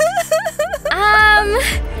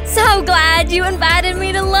 So glad you invited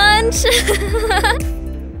me to lunch.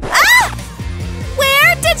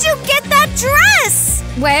 Where did you get that dress?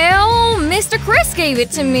 Well, Mr. Chris gave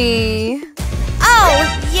it to me. Oh,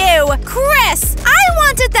 you, Chris! I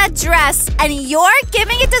wanted that dress, and you're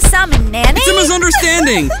giving it to some nanny? It's a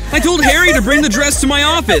misunderstanding! I told Harry to bring the dress to my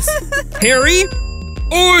office. Harry?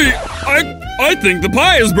 Oi! I think the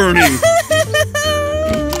pie is burning.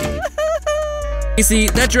 Casey,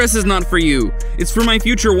 that dress is not for you. It's for my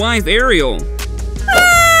future wife, Ariel. I'm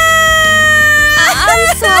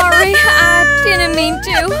sorry. I didn't mean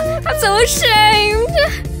to. I'm so ashamed.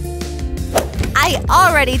 I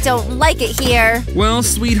already don't like it here. Well,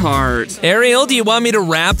 sweetheart. Ariel, do you want me to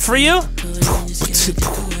rap for you?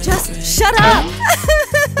 Just shut up.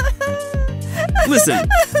 Listen,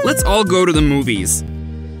 let's all go to the movies.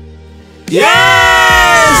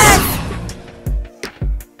 Yes!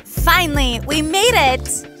 Finally, we made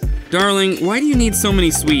it. Darling, why do you need so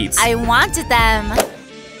many sweets? I wanted them.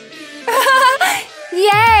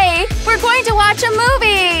 Yay! We're going to watch a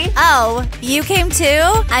movie! Oh, you came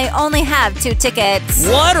too? I only have 2 tickets.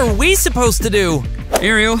 What are we supposed to do?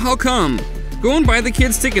 Ariel, how come? Go and buy the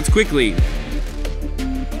kids tickets quickly.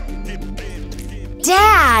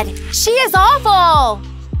 Dad, she is awful!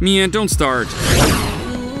 Mia, don't start.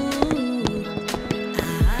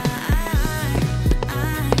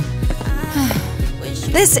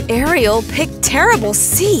 This Ariel picked terrible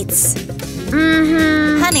seats.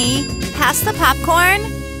 Honey, pass the popcorn.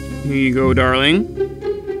 Here you go, darling.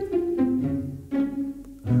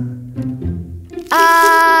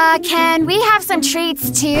 Can we have some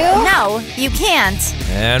treats too? No, you can't.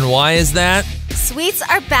 And why is that? Sweets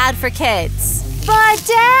are bad for kids. But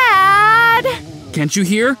Dad! Can't you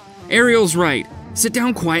hear? Ariel's right. Sit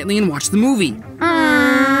down quietly and watch the movie.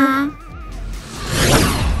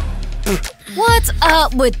 What's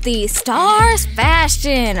up with these stars?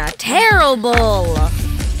 Fashion are terrible.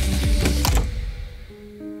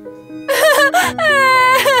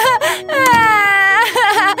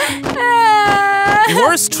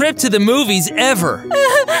 Worst trip to the movies ever.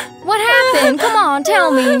 What happened? Come on,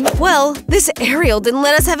 tell me. Well, this Ariel didn't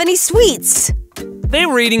let us have any sweets. They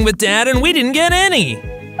were eating with Dad and we didn't get any.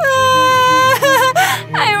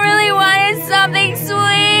 I really wanted something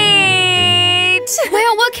sweet.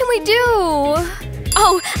 Well, what can we do?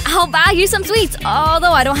 Oh, I'll buy you some sweets.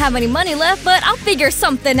 Although I don't have any money left, but I'll figure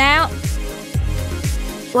something out.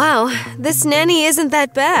 Wow, this nanny isn't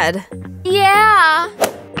that bad. Yeah.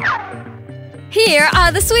 Here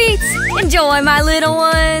are the sweets. Enjoy, my little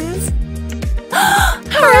ones.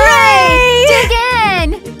 Hooray! Dig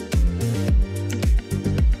in.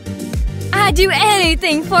 I'd do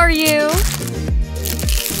anything for you.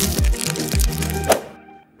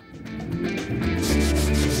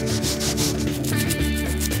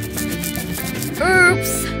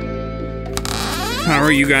 Oops. How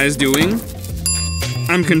are you guys doing?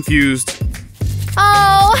 I'm confused.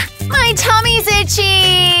 Oh, my tummy's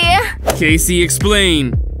itchy. Casey,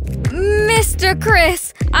 explain. Mr.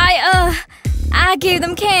 Chris, I gave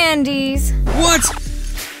them candies. What?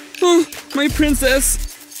 Oh, my princess.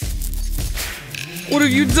 What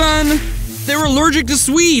have you done? They're allergic to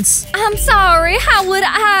sweets. I'm sorry, how would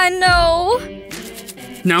I know?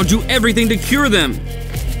 Now do everything to cure them.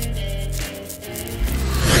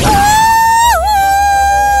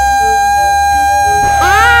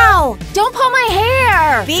 Ow! Don't pull my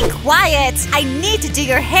hair! Be quiet. I need to do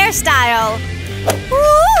your hairstyle.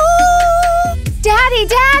 Daddy,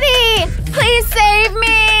 Daddy! Please save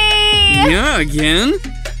me! Yeah, again?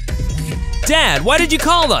 Dad, why did you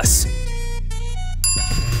call us?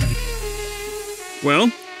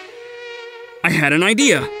 Well, I had an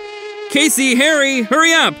idea. Casey, Harry,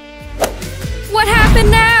 hurry up! What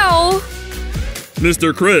happened now?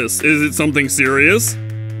 Mr. Chris, is it something serious?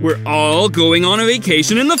 We're all going on a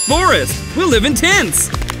vacation in the forest. We'll live in tents.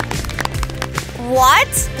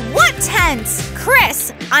 What? What tents?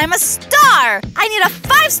 Chris, I'm a star. I need a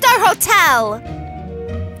 5-star hotel.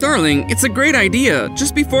 Darling, it's a great idea,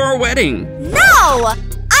 just before our wedding. No!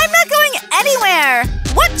 I'm not going anywhere.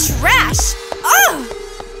 What trash? Ugh!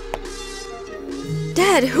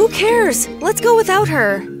 Dad, who cares? Let's go without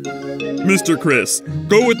her. Mr. Chris,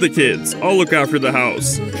 go with the kids. I'll look after the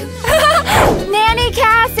house. Nanny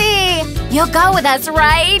Cassie! You'll go with us,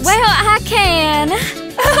 right? Well, I can.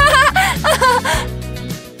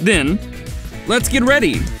 Then, let's get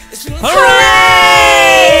ready. Hooray!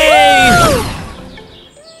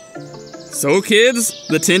 So kids,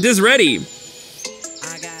 the tent is ready.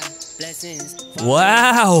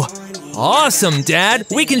 Wow! Awesome, Dad!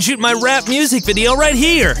 We can shoot my rap music video right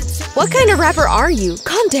here! What kind of rapper are you?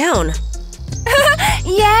 Calm down.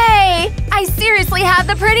 Yay! I seriously have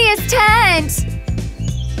the prettiest tent!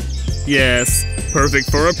 Yes, perfect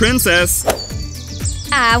for a princess.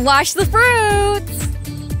 I wash the fruits!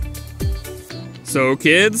 So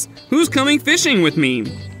kids, who's coming fishing with me?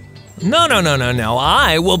 No.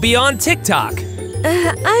 I will be on TikTok.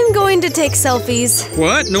 I'm going to take selfies.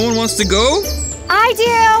 What? No one wants to go? I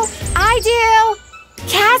do!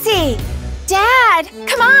 Cassie! Dad!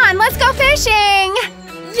 Come on, let's go fishing!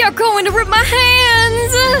 You're going to rip my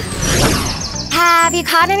hands! Have you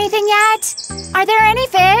caught anything yet? Are there any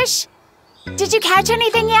fish? Did you catch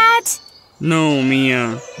anything yet? No,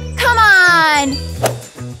 Mia. Come on!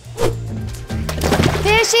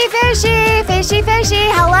 Fishy, fishy, fishy, fishy,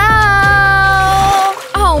 hello!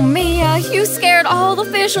 Oh, Mia, you scared all the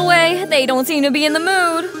fish away. They don't seem to be in the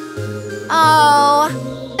mood. Oh,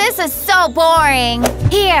 this is so boring.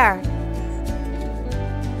 Here.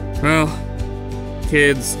 Well,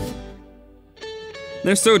 kids.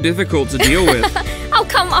 They're so difficult to deal with. Oh,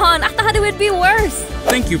 come on. I thought it would be worse.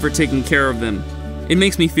 Thank you for taking care of them. It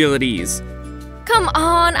makes me feel at ease. Come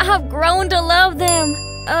on. I've grown to love them.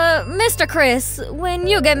 Mr. Chris, when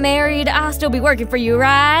you get married, I'll still be working for you,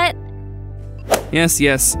 right? Yes,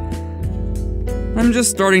 yes. I'm just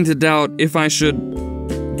starting to doubt if I should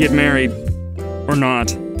get married or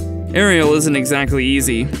not. Ariel isn't exactly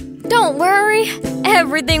easy. Don't worry.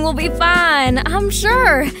 Everything will be fine, I'm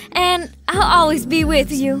sure. And I'll always be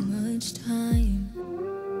with you.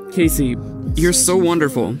 Casey, you're so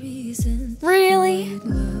wonderful. Really?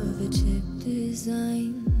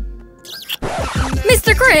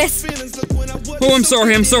 Mr. Chris! Oh, I'm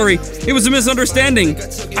sorry. It was a misunderstanding.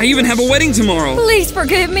 I even have a wedding tomorrow. Please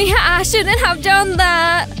forgive me. I shouldn't have done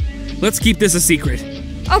that. Let's keep this a secret.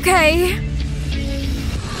 Okay.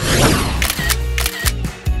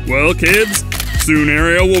 Well, kids, soon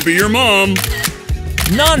Ariel will be your mom.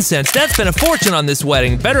 Nonsense, that's been a fortune on this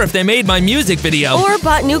wedding. Better if they made my music video. Or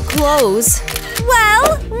bought new clothes.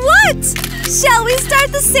 Well, what? Shall we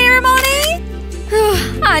start the ceremony?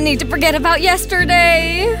 I need to forget about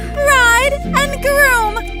yesterday. Bride and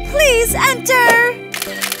groom, please enter.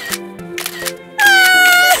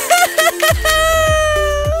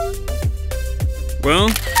 Well,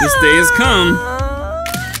 this day has come.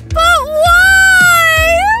 But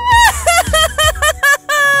why?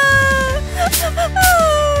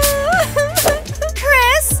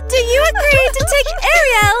 Chris, do you agree to take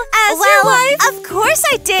Ariel as your wife? Of course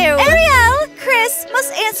I do. Ariel, Chris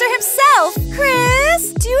must answer himself.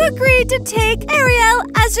 Chris, do you agree to take Ariel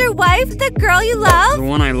as your wife, the girl you love? The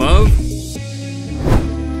one I love?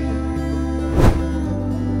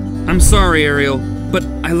 I'm sorry, Ariel, but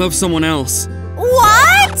I love someone else.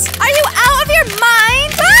 What? Are you out of your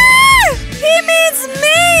mind? Ah! He means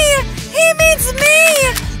me! He means me!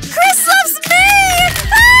 Chris loves me!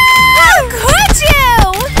 Ah! How could you?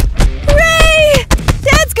 Ray!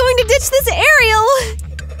 Dad's going to ditch this Ariel!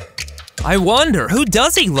 I wonder, who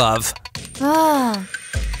does he love? Me!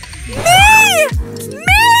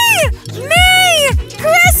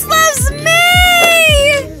 Chris loves me!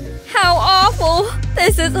 How awful.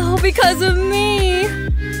 This is all because of me.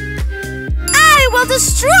 I will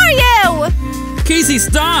destroy you! Casey,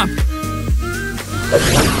 stop!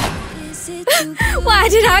 Why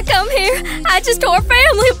did I come here? I just tore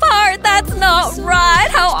family apart. That's not right.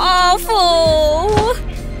 How awful.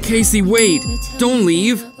 Casey, wait. Don't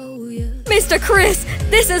leave. Mr. Chris,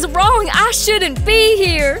 this is wrong. I shouldn't be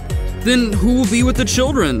here. Then who will be with the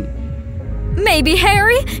children? Maybe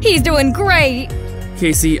Harry? He's doing great.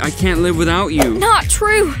 Casey, I can't live without you. Not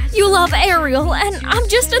true. You love Ariel, and I'm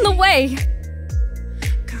just in the way.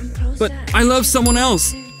 But I love someone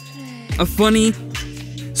else. A funny,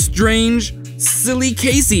 strange, silly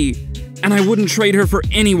Casey. And I wouldn't trade her for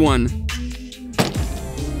anyone.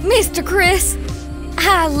 Mr. Chris,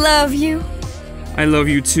 I love you. I love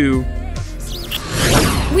you too.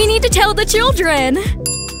 We need to tell the children.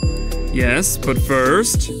 Yes, but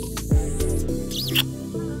first...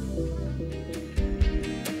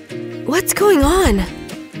 What's going on?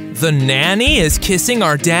 The nanny is kissing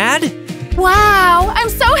our dad? Wow, I'm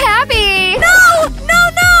so happy! No!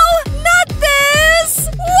 Not this!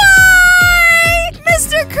 Why?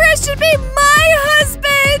 Mr. Chris should be my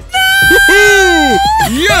husband! No!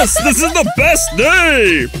 Yes, this is the best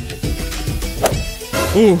day!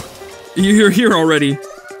 Oh, you're here already.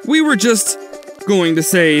 We were just going to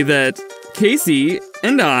say that Casey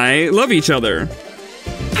and I love each other.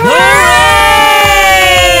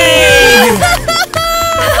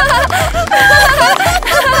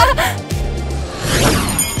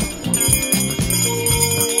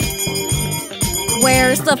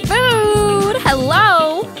 Where's the food?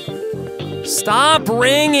 Hello? Stop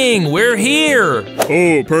ringing, we're here.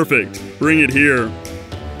 Oh, perfect. Bring it here.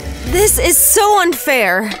 This is so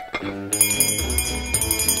unfair.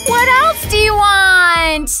 What else do you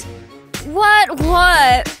want?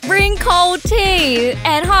 What? Bring cold tea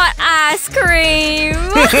and hot ice cream.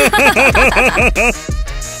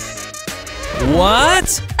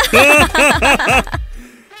 What?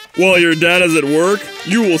 While your dad is at work,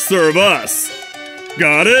 you will serve us.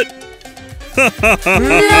 Got it?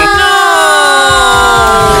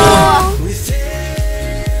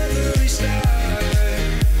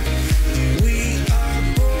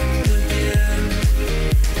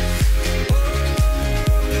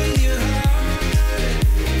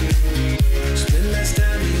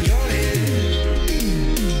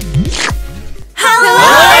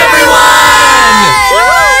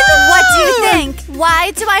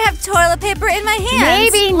 Why do I have toilet paper in my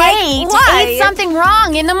hands? Maybe Nate ate something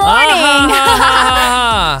wrong in the morning.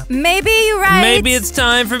 Maybe you're right. Maybe it's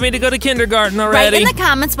time for me to go to kindergarten already. Write in the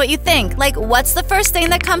comments what you think. Like, what's the first thing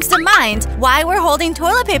that comes to mind? Why we're holding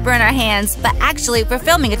toilet paper in our hands, but actually we're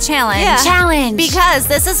filming a challenge. Yeah. Challenge. Because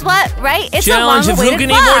this is what, right? It's challenge a of who long-awaited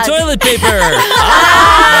can eat more toilet paper.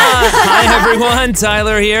 Hi everyone,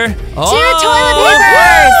 Tyler here. Two toilet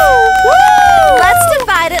papers. Let's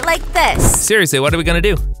divide it like this. Seriously, what are we gonna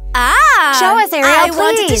do? Show us, Ariel, I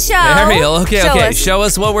wanted to show. Ariel, okay. Show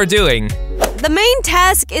us what we're doing. The main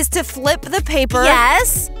task is to flip the paper.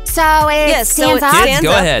 Yes. So it stands up. Kids,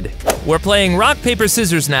 go ahead. We're playing rock, paper,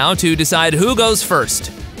 scissors now to decide who goes first.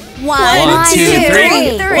 One, two,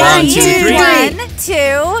 three. 1, 2, 3. 1,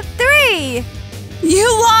 2, 3. You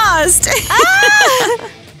lost.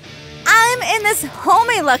 I'm in this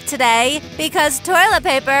homey look today because toilet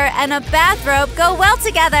paper and a bathrobe go well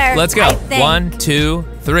together. Let's go. I think. 1, 2,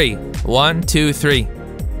 3. 1, 2, 3.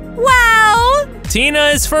 Wow. Tina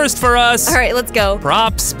is first for us. All right, let's go.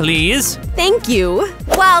 Props, please. Thank you.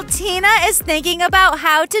 While Tina is thinking about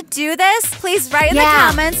how to do this, please write in the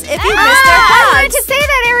comments if you missed our I props. wanted to say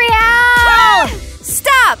that, Ariel.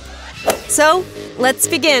 Stop. So, let's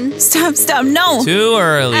begin. Stop, no. Too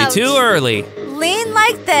early, Ouch. too early. Lean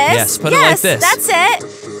like this. Yes, put it like this. That's it.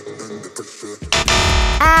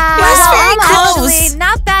 That's very close. Actually,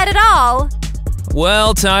 not bad at all.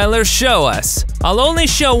 Well, Tyler, show us. I'll only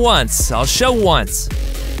show once. I'll show once.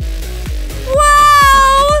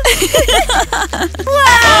 Wow!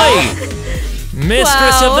 Wow! Oi!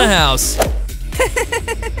 Mistress of the house.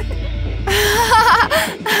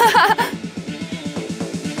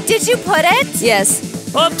 Did you put it? Yes.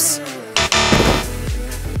 Oops.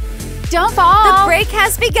 Don't fall. The break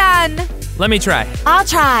has begun. Let me try. I'll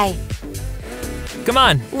try. Come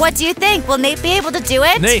on. What do you think? Will Nate be able to do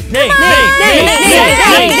it? Nate. Nate.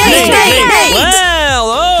 Well,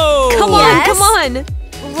 oh. Come on, come on.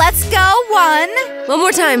 Let's go. One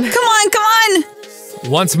more time. Come on.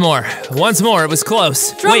 Once more. It was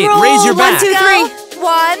close. Drum Wait, roll. raise your 1, back. 2, 3.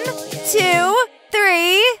 1, 2,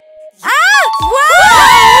 3. Ah!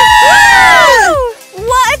 Whoa!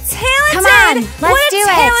 What talented! Come on, let's do it. What a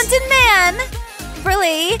talented man!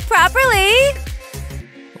 Properly.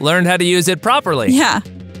 Learned how to use it properly. Yeah.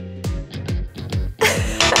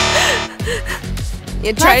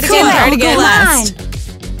 Yeah, try it Cool. again. Try it I'll again. go last.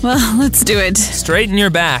 Well, let's do it. Straighten your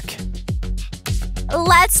back.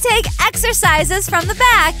 Let's take exercises from the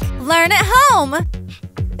back. Learn at home.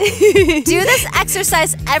 Do this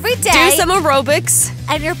exercise every day. Do some aerobics.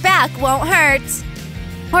 And your back won't hurt.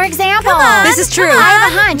 For example, Come on. This is true. I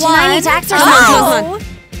have a hunch and I need to exercise. Come on.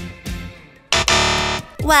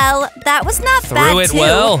 Well, that was not Threw bad it too.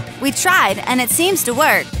 well. We tried, and it seems to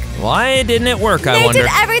work. Why didn't it work, I They wonder?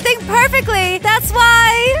 did everything perfectly. That's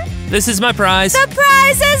why This is my prize. the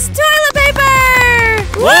prize is toilet paper.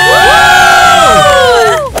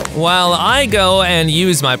 Whoa! While I go and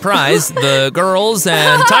use my prize, the girls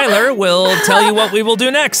and Tyler will tell you what we will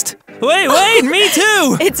do next. Wait, me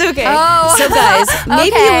too! It's okay. Oh. So guys,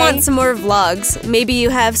 maybe you Okay. want some more vlogs. Maybe you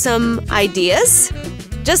have some ideas.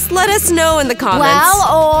 Just let us know in the comments.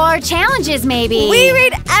 Well, or challenges maybe. We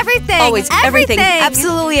read everything. Always everything.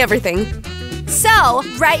 Absolutely everything. So,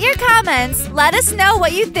 write your comments. Let us know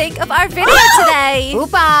what you think of our video today.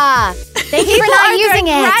 Oopa! Thank you for People not are using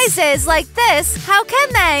throwing it. prizes like this. How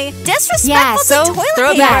can they? Disrespectful Yes, to so toilet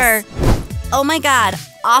throw it paper. back. Oh my god,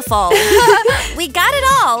 awful. We got it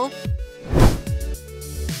all.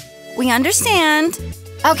 We understand.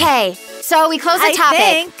 Okay, so we close the I topic.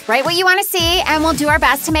 think- Write what you want to see, and we'll do our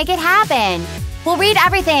best to make it happen. We'll read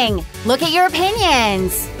everything. Look at your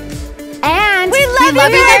opinions. And We love you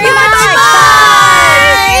very very much. much.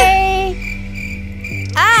 Bye.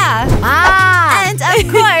 Ah. And of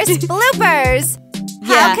course, bloopers.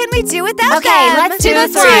 How Yeah. can we do without Okay, them? let's do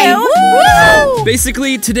this 2, one. Woo!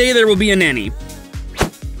 Basically, today there will be a nanny.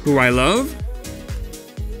 Who I love.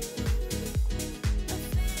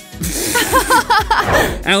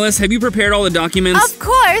 Alice, have you prepared all the documents? Of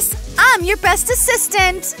course, I'm your best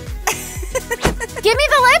assistant. Give me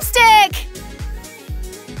the lipstick.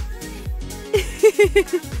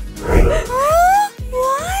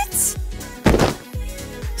 What?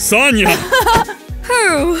 Sonia!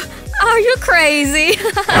 Who? Are you crazy?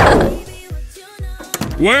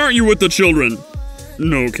 Why aren't you with the children?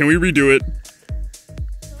 No, can we redo it?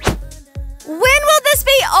 When will this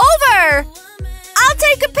be over? I'll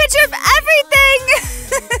take a picture of everything!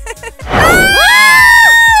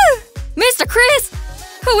 Mr. Chris,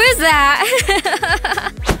 who is that?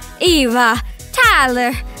 Eva,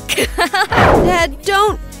 Tyler. Dad,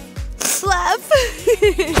 don't laugh.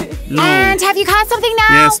 No. And have you caught something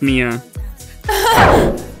now? Yes, Mia.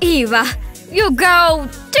 Eva, you go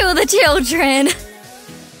to the children.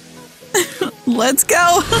 Let's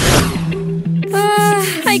go.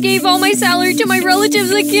 I gave all my salary to my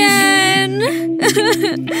relatives again.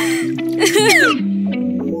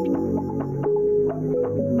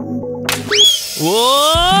 Whoa!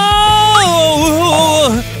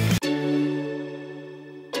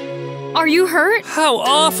 Are you hurt? How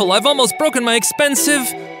awful! I've almost broken my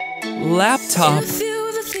expensive laptop.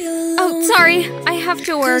 Oh, sorry. I have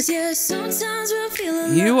to work.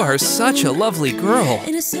 You are such a lovely girl.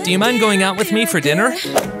 Do you mind going out with me for dinner?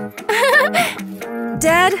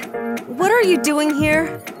 Dad, what are you doing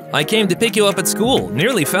here? I came to pick you up at school,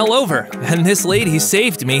 nearly fell over, and this lady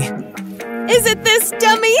saved me. Is it this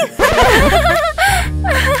dummy?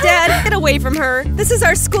 Dad, get away from her. This is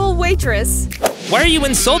our school waitress. Why are you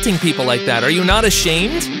insulting people like that? Are you not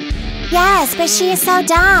ashamed? Yes, but she is so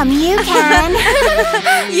dumb. You can.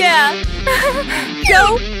 Yeah.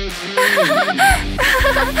 Go.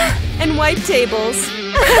 And wipe tables.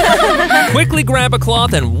 Quickly grab a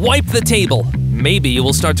cloth and wipe the table. Maybe you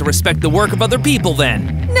will start to respect the work of other people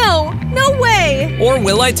then. No, no way. Or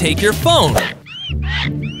will I take your phone?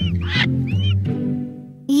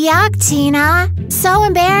 Yuck, Tina. So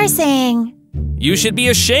embarrassing. You should be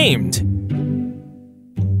ashamed.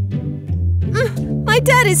 My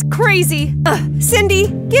dad is crazy. Cindy,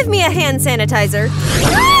 give me a hand sanitizer.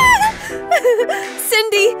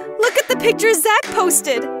 Cindy, look at the picture Zach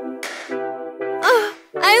posted.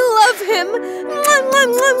 I love him. Mwah, mwah,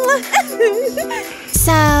 mwah, mwah.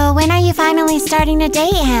 So, when are you finally starting to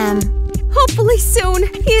date him? Hopefully soon.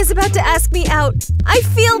 He is about to ask me out. I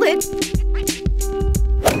feel it.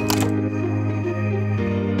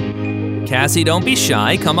 Cassie, don't be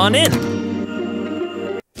shy. Come on in.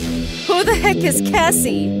 Who the heck is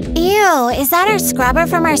Cassie? Ew, is that our scrubber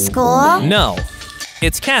from our school? No,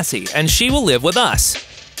 it's Cassie, and she will live with us.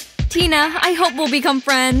 Tina, I hope we'll become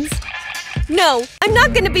friends. No, I'm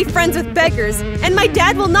not gonna be friends with beggars, and my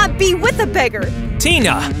dad will not be with a beggar.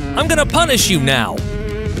 Tina, I'm gonna punish you now.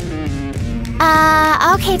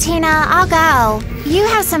 Okay, Tina, I'll go. You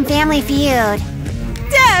have some family feud.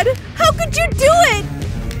 Dad, how could you do it?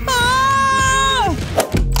 Ah!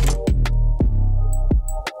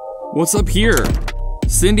 What's up here?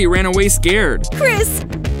 Cindy ran away scared. Chris,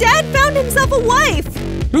 Dad found himself a wife.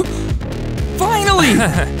 Finally!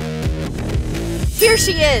 Here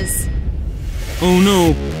she is. Oh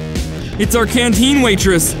no. It's our canteen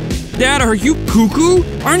waitress. Dad, are you cuckoo?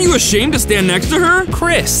 Aren't you ashamed to stand next to her?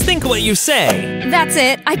 Chris, think what you say. That's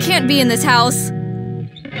it. I can't be in this house.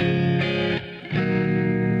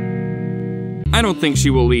 I don't think she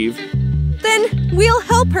will leave. Then we'll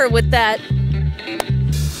help her with that.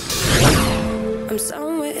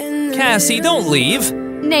 Cassie, don't leave.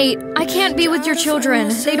 Nate, I can't be with your children.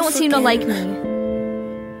 They don't seem to like me.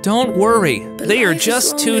 Don't worry. They are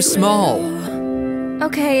just too small.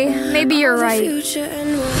 Okay, maybe you're right.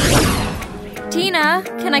 Tina,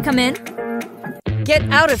 can I come in? Get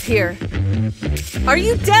out of here. Are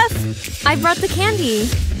you deaf? I brought the candy.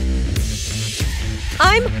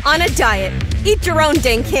 I'm on a diet. Eat your own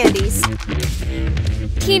dang candies.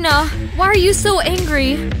 Tina, why are you so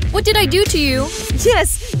angry? What did I do to you?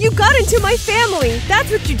 Yes, you got into my family.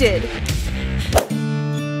 That's what you did.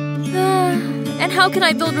 And how can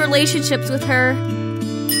I build relationships with her?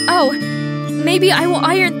 Oh, maybe I will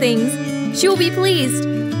iron things. She will be pleased.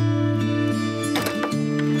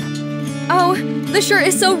 Oh, the shirt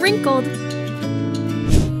is so wrinkled.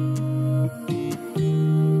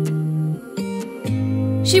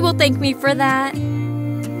 She will thank me for that.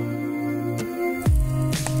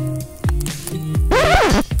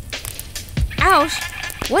 Ouch!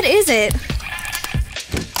 What is it?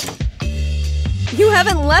 You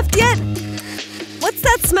haven't left yet? What's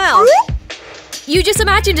that smell? You just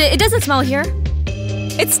imagined it. It doesn't smell here.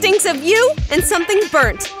 It stinks of you and something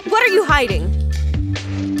burnt. What are you hiding?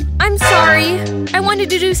 I'm sorry. I wanted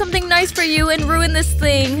to do something nice for you and ruin this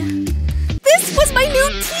thing. This was my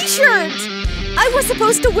new t-shirt! I was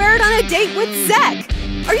supposed to wear it on a date with Zach.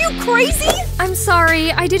 Are you crazy? I'm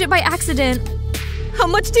sorry. I did it by accident. How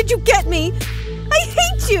much did you get me? I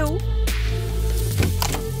hate you!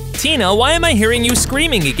 Tina, why am I hearing you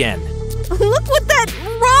screaming again? Look what that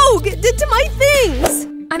rogue did to my things!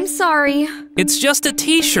 I'm sorry. It's just a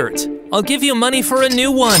t-shirt. I'll give you money for a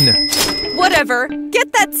new one. Whatever.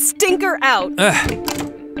 Get that stinker out.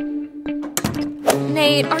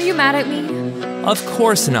 Nate, are you mad at me? Of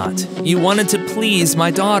course not. You wanted to please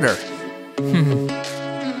my daughter.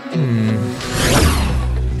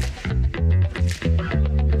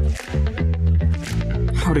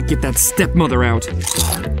 How to get that stepmother out.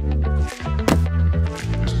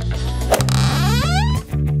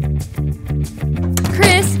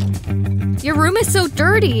 Chris, your room is so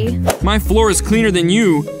dirty. My floor is cleaner than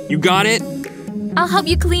you. You got it? I'll help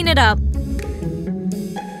you clean it up.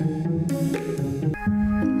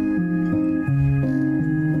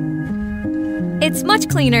 It's much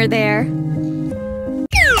cleaner there.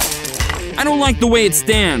 I don't like the way it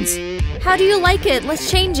stands. How do you like it? Let's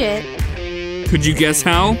change it. Could you guess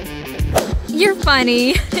how? You're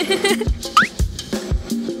funny.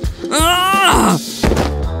 Ah!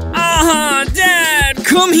 Ah! Dad!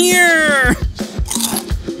 Come here!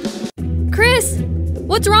 Chris,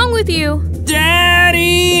 what's wrong with you?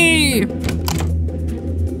 Daddy!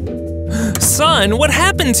 Son, what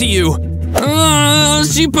happened to you?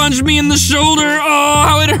 She punched me in the shoulder. Oh,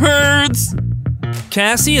 how it hurts!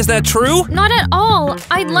 Cassie, is that true? Not at all.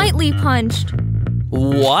 I lightly punched.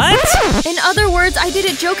 What? In other words, I did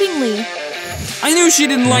it jokingly. I knew she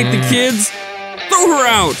didn't like the kids. Throw her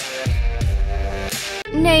out!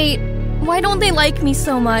 Nate, why don't they like me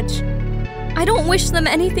so much? I don't wish them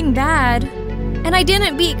anything bad. And I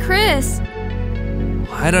didn't beat Chris.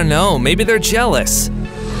 I don't know. Maybe they're jealous.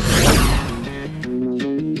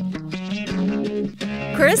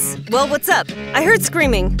 Chris? Well, what's up? I heard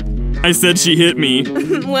screaming. I said she hit me.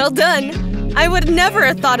 Well done. I would never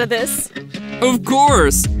have thought of this. Of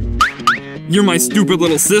course. You're my stupid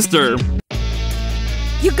little sister.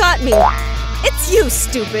 You got me. It's you,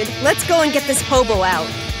 stupid. Let's go and get this hobo out.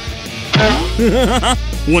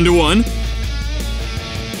 1-to-1.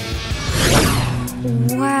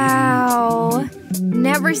 Wow.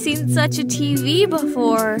 Never seen such a TV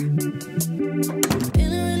before.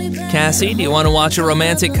 Cassie, do you want to watch a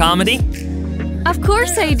romantic comedy? Of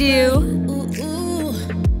course I do.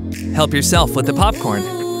 Help yourself with the popcorn.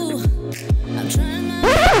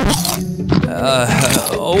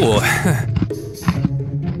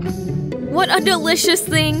 What a delicious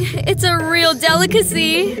thing. It's a real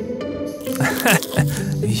delicacy.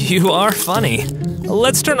 You are funny.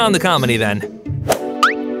 Let's turn on the comedy then.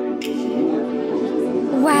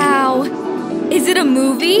 Wow. Is it a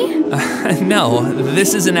movie? No,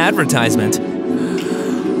 this is an advertisement.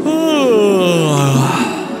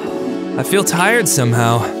 I feel tired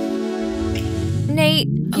somehow. Nate,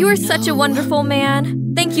 you are such a wonderful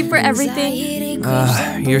man. Thank you for everything.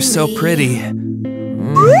 You're so pretty.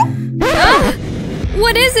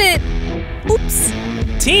 What is it? Oops.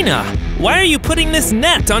 Tina, why are you putting this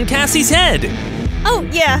net on Cassie's head? Oh,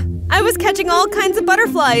 yeah. I was catching all kinds of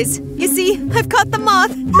butterflies. You see, I've caught the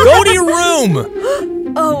moth. Go to your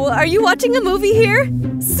room! Oh, are you watching a movie here?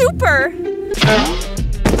 Super!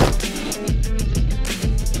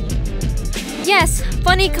 Yes,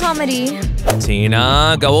 funny comedy.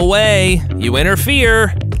 Tina, go away. You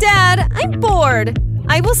interfere. Dad, I'm bored.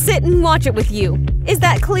 I will sit and watch it with you. Is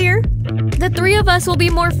that clear? The three of us will be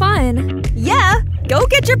more fun. Yeah. Go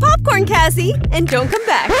get your popcorn, Cassie, and don't come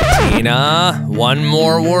back. Tina, one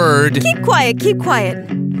more word. Keep quiet, keep quiet.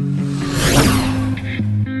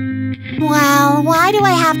 Well, why do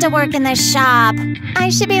I have to work in this shop? I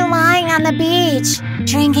should be lying on the beach,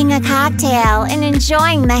 drinking a cocktail and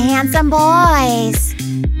enjoying the handsome boys.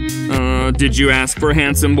 Did you ask for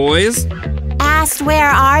handsome boys? Asked where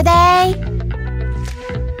are they?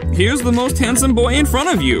 Here's the most handsome boy in front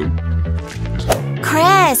of you.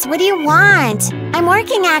 Chris, what do you want? I'm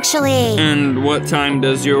working actually. And what time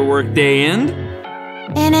does your work day end?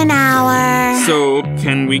 In an hour. So,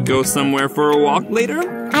 can we go somewhere for a walk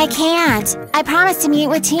later? I can't. I promised to meet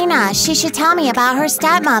with Tina. She should tell me about her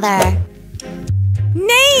stepmother.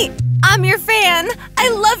 Nate! I'm your fan. I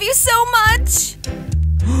love you so much.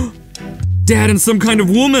 Dad and some kind of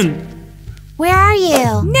woman. Where are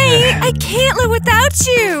you? Nate, I can't live without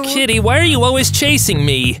you. Kitty, why are you always chasing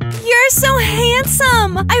me? You're so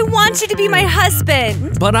handsome. I want you to be my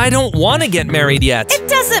husband. But I don't want to get married yet. It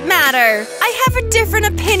doesn't matter. I have a different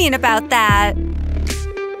opinion about that.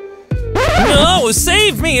 No,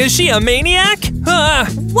 save me! Is she a maniac?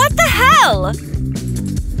 What the hell?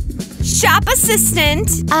 Shop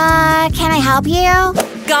assistant. Can I help you?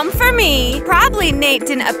 Gum for me. Probably Nate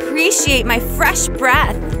didn't appreciate my fresh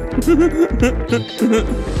breath.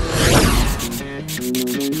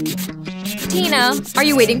 Tina, are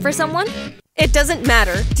you waiting for someone? It doesn't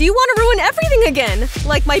matter. Do you want to ruin everything again?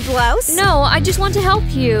 Like my blouse? No, I just want to help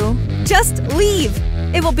you. Just leave.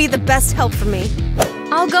 It will be the best help for me.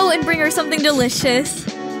 I'll go and bring her something delicious.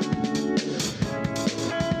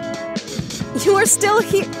 You are still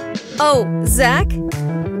here. Oh, Zach?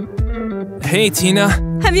 Hey, Tina.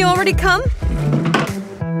 Have you already come?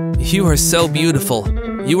 You are so beautiful.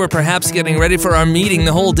 You were perhaps getting ready for our meeting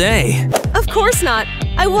the whole day. Of course not.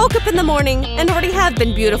 I woke up in the morning and already have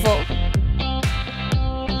been beautiful.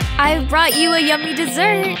 I brought you a yummy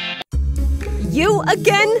dessert. You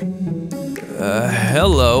again?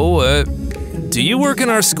 Hello. Do you work in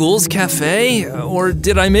our school's cafe? Or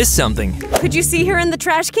did I miss something? Could you see her in the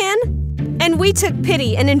trash can? And we took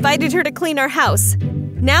pity and invited her to clean our house.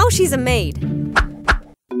 Now she's a maid.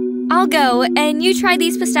 I'll go, and you try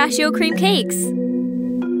these pistachio cream cakes.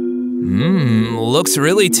 Looks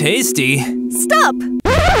really tasty. Stop!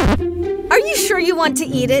 Are you sure you want to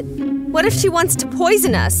eat it? What if she wants to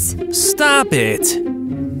poison us? Stop it.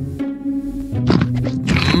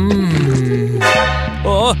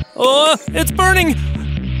 Oh, it's burning.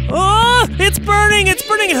 Oh, it's burning,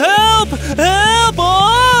 help, help,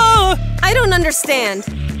 oh! I don't understand.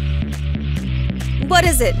 What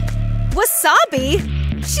is it? Wasabi?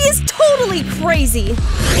 She is totally crazy.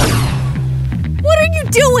 What are you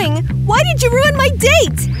doing? Why did you ruin my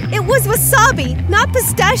date? It was wasabi, not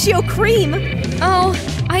pistachio cream. Oh,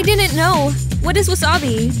 I didn't know. What is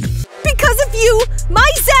wasabi? Because of you,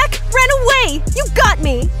 my Zach ran away. You got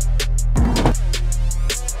me.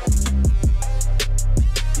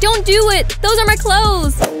 Don't do it! Those are my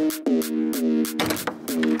clothes!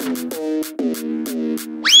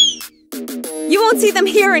 You won't see them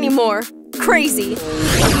here anymore. Crazy.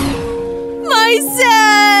 My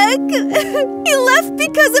Zach! He left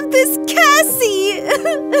because of this Cassie!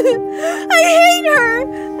 I hate her!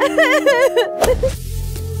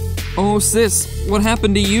 Oh, sis, what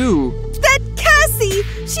happened to you? That Cassie!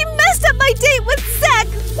 She messed up my date with Zach!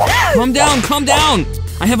 Calm down!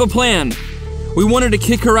 I have a plan. We wanted to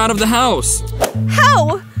kick her out of the house.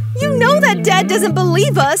 How? You know that Dad doesn't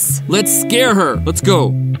believe us. Let's scare her. Let's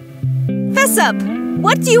go. Fess up.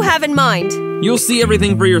 What do you have in mind? You'll see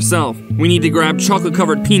everything for yourself. We need to grab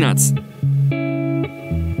chocolate-covered peanuts.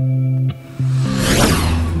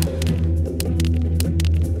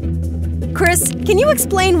 Chris, can you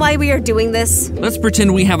explain why we are doing this? Let's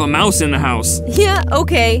pretend we have a mouse in the house. Yeah,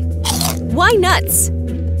 okay. Why nuts?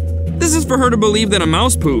 This is for her to believe that a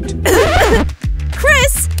mouse pooped.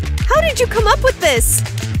 Chris, how did you come up with this?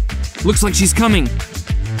 Looks like she's coming.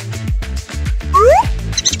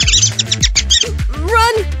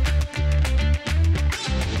 Run!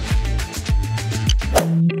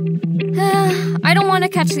 I don't want to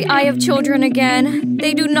catch the eye of children again.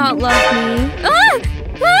 They do not love me.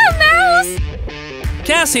 Mouse!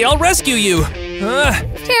 Cassie, I'll rescue you.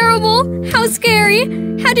 Terrible. How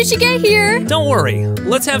scary. How did she get here? Don't worry.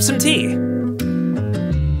 Let's have some tea.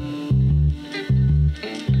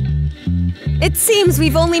 It seems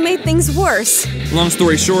we've only made things worse. Long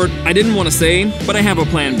story short, I didn't want to say, but I have a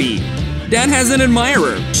plan B. Dad has an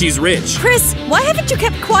admirer. She's rich. Chris, why haven't you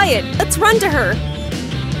kept quiet? Let's run to her.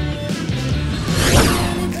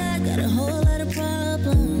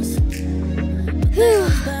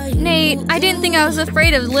 Nate, I didn't think I was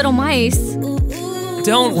afraid of little mice.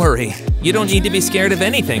 Don't worry. You don't need to be scared of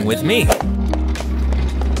anything with me.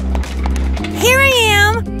 Here I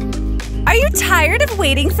am! Are you tired of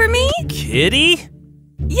waiting for me? Kitty?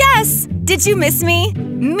 Yes! Did you miss me?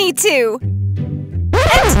 Me too!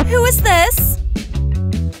 And who is this?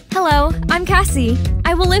 Hello, I'm Cassie.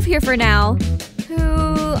 I will live here for now. Who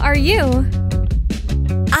are you?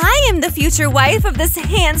 I am the future wife of this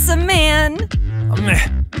handsome man.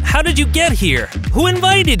 How did you get here? Who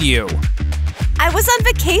invited you? I was on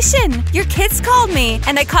vacation. Your kids called me,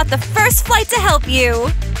 and I caught the first flight to help you.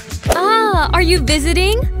 Ah, are you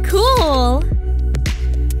visiting? Cool.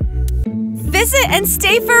 Visit and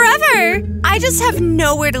stay forever. I just have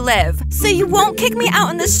nowhere to live, so you won't kick me out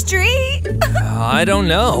in the street? I don't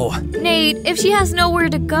know. Nate, if she has nowhere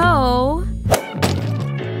to go…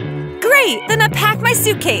 Great, then I pack my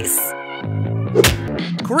suitcase.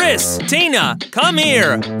 Chris, Tina, come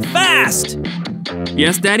here, fast!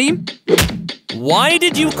 Yes, Daddy? Why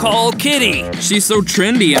did you call Kitty? She's so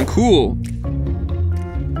trendy and cool.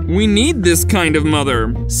 We need this kind of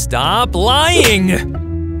mother. Stop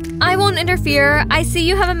lying! I won't interfere. I see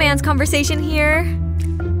you have a man's conversation here.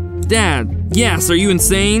 Dad, yes, are you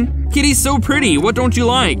insane? Kitty's so pretty, what don't you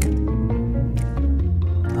like?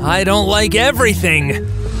 I don't like everything.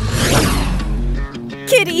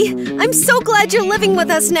 Kitty, I'm so glad you're living with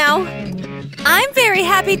us now. I'm very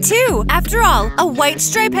happy too. After all, a white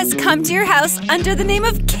stripe has come to your house under the name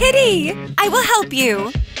of Kitty. I will help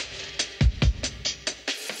you.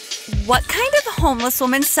 What kind of homeless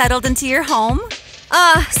woman settled into your home?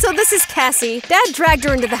 So this is Cassie. Dad dragged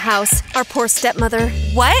her into the house, our poor stepmother.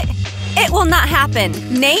 What? It will not happen.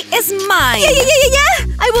 Nate is mine. Yeah!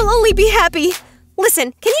 I will only be happy.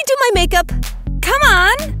 Listen, can you do my makeup? Come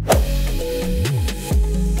on.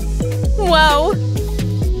 Wow.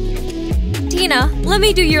 Tina, let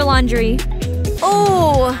me do your laundry.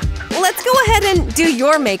 Oh, let's go ahead and do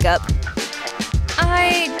your makeup.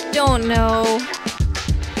 I don't know.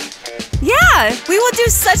 Yeah, we will do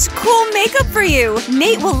such cool makeup for you.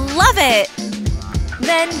 Nate will love it.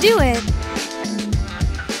 Then do it.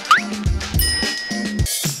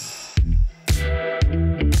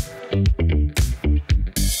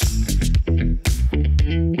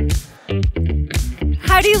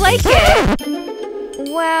 How do you like it?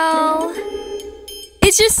 Well,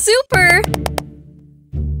 it's just super.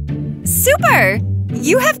 Super!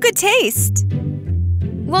 You have good taste.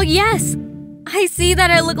 Well, yes. I see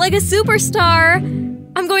that I look like a superstar.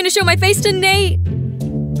 I'm going to show my face to Nate.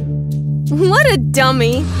 What a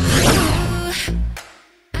dummy.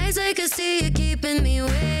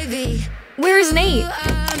 Where's Nate?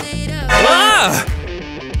 Ah!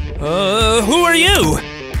 Who are you?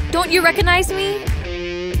 Don't you recognize me?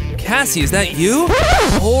 Cassie, is that you?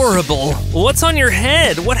 Horrible. What's on your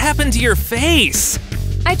head? What happened to your face?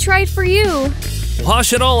 I tried for you.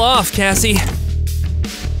 Wash it all off, Cassie.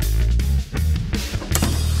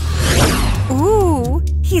 Ooh,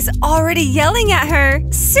 he's already yelling at her.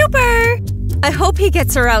 Super! I hope he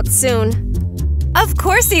gets her out soon. Of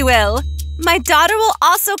course he will. My daughter will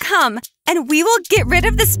also come, and we will get rid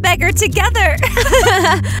of this beggar together.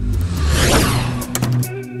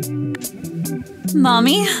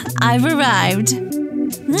 Mommy, I've arrived.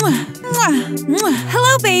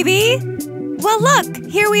 Hello, baby. Well, look,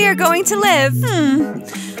 here we are going to live.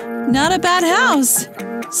 Not a bad house.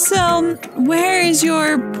 So, where is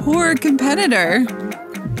your poor competitor?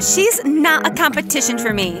 She's not a competition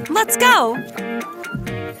for me. Let's go.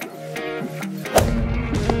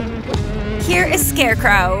 Here is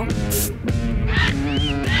Scarecrow.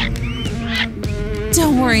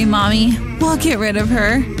 Don't worry, Mommy. We'll get rid of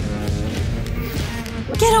her.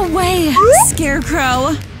 Get away,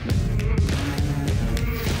 Scarecrow!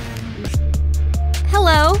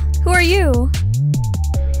 Hello, who are you?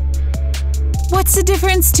 What's the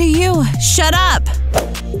difference to you? Shut up!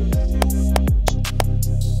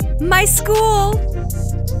 My school.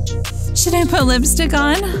 Should I put lipstick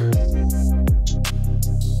on?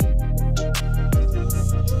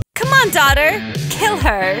 Come on, daughter. Kill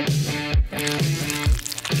her.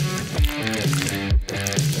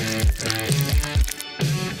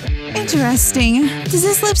 Interesting. Does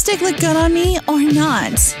this lipstick look good on me or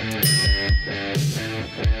not?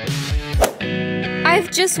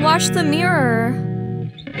 I've just washed the mirror.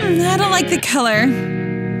 I don't like the color.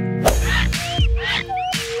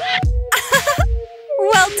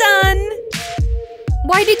 Well done.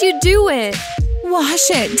 Why did you do it? Wash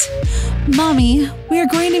it. Mommy, we are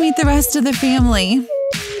going to meet the rest of the family.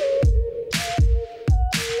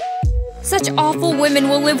 Such awful women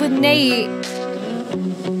will live with Nate.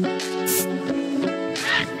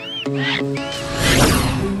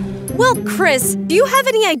 Well, Chris, do you have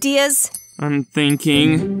any ideas? I'm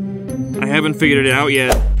thinking. I haven't figured it out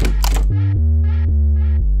yet.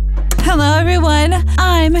 Hello, everyone.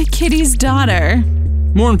 I'm Kitty's daughter.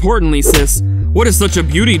 More importantly, sis, what is such a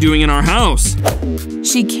beauty doing in our house?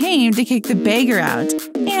 She came to kick the beggar out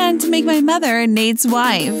and to make my mother Nate's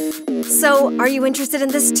wife. So, are you interested in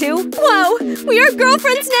this too? Wow, we are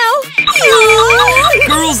girlfriends now!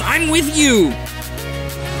 Girls, I'm with you!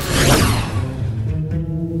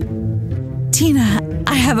 Tina,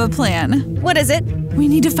 I have a plan. What is it? We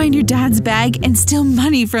need to find your dad's bag and steal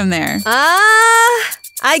money from there.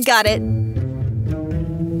 I got it.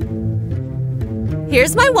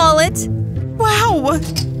 Here's my wallet. Wow,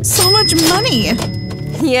 so much money.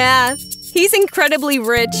 Yeah, he's incredibly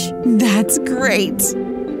rich. That's great.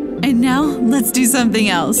 And now, let's do something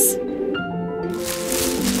else.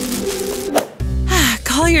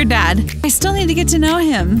 Call your dad. I still need to get to know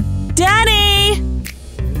him. Daddy!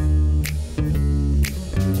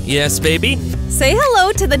 Yes, baby? Say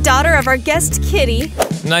hello to the daughter of our guest, Kitty.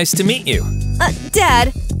 Nice to meet you.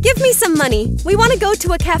 Dad, give me some money. We want to go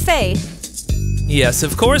to a cafe. Yes,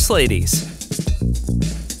 of course, ladies.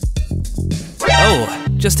 Oh,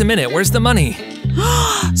 just a minute. Where's the money?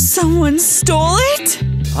 Someone stole it?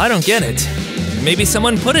 I don't get it. Maybe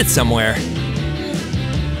someone put it somewhere.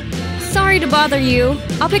 Sorry to bother you.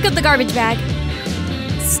 I'll pick up the garbage bag.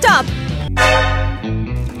 Stop!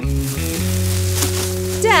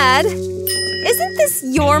 Dad, isn't this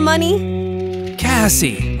your money?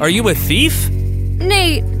 Cassie, are you a thief?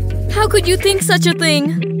 Nate, How could you think such a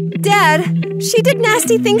thing? Dad, she did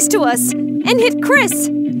nasty things to us and hit Chris.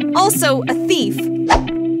 Also a thief.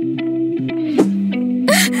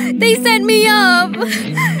 They set me up.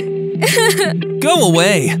 Go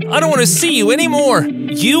away. I don't want to see you anymore.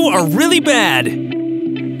 You are really bad.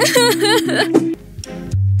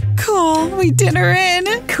 Cool, we did her in.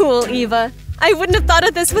 Cool, Eva. I wouldn't have thought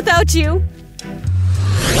of this without you.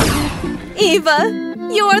 Eva,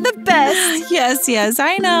 you're the best. Yes,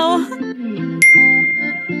 I know.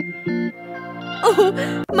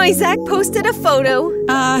 Oh, my Zach posted a photo.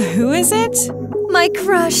 Who is it? My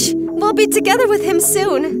crush. We'll be together with him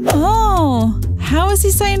soon. Oh, how is he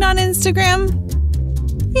signed on Instagram?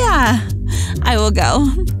 Yeah, I will go.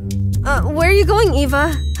 Where are you going,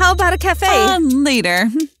 Eva? How about a cafe? Later.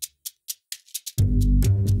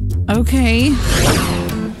 Okay.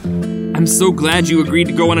 I'm so glad you agreed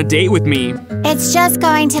to go on a date with me. It's just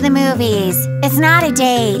going to the movies. It's not a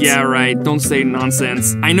date. Yeah, right. Don't say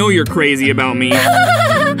nonsense. I know you're crazy about me.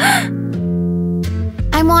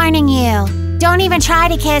 I'm warning you. Don't even try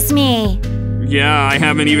to kiss me. Yeah, I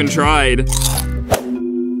haven't even tried.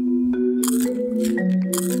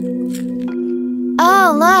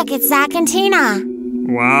 Oh, look, it's Zach and Tina.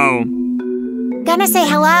 Wow. Gonna say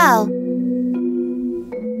hello.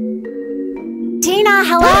 Tina,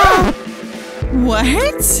 hello.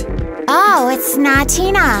 What? Oh, it's not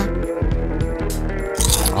Tina.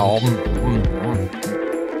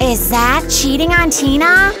 Is Zach cheating on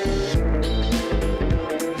Tina?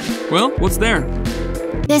 Well, what's there?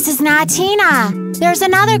 This is not Tina. There's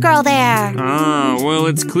another girl there. Ah, well,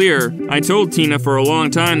 it's clear. I told Tina for a long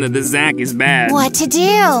time that this Zach is bad. What to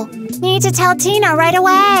do? Need to tell Tina right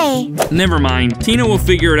away. Never mind. Tina will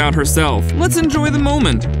figure it out herself. Let's enjoy the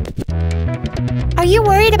moment. Are you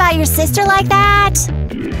worried about your sister like that?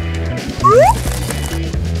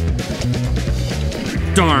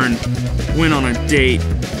 Darn. Went on a date.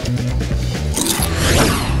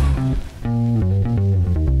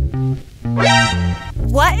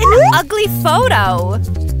 What an ugly photo!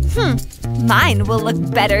 Mine will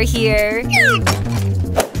look better here.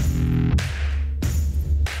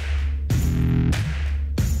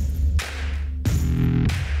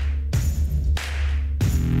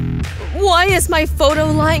 Why is my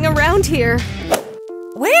photo lying around here?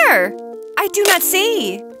 Where? I do not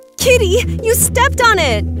see. Kitty, you stepped on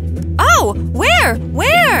it! Oh, where?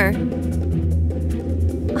 Where?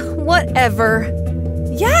 Whatever.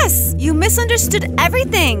 Yes, you misunderstood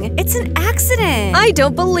everything. It's an accident. I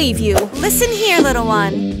don't believe you. Listen here, little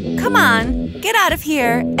one. Come on, get out of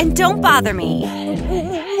here and don't bother me.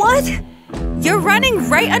 What? You're running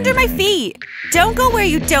right under my feet. Don't go where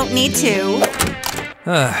you don't need to.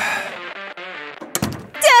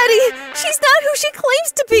 Daddy, she's not who she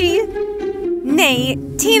claims to be.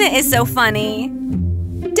 Nate, Tina is so funny.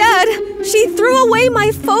 Dad, she threw away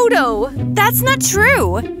my photo. That's not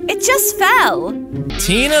true. It just fell.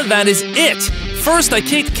 Tina, that is it. First I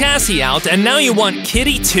kicked Cassie out, and now you want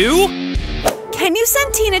Kitty too? Can you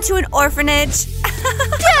send Tina to an orphanage?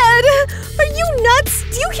 Dad, are you nuts?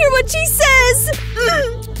 Do you hear what she says?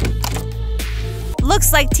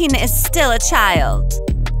 Looks like Tina is still a child.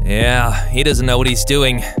 Yeah, he doesn't know what he's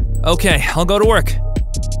doing. Okay, I'll go to work.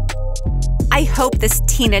 I hope this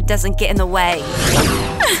Tina doesn't get in the way.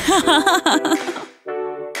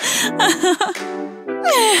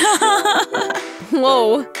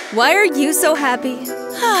 Whoa, why are you so happy?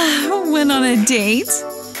 Went on a date.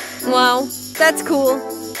 Wow, that's cool.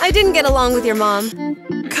 I didn't get along with your mom.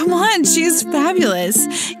 Come on, she's fabulous.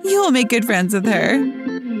 You will make good friends with her.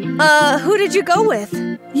 Who did you go with?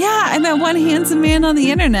 Yeah, I met one handsome man on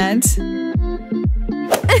the internet.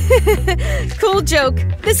 Cool joke.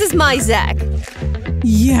 This is my Zach.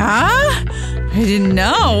 Yeah? I didn't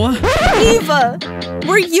know. Eva,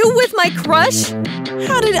 were you with my crush?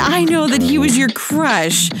 How did I know that he was your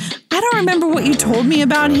crush? I don't remember what you told me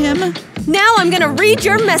about him. Now I'm gonna read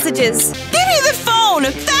your messages. Give me the phone,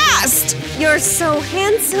 fast! You're so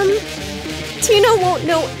handsome. Tina won't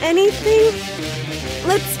know anything.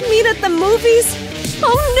 Let's meet at the movies.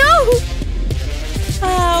 Oh no!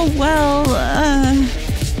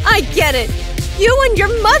 I get it. You and your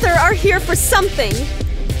mother are here for something.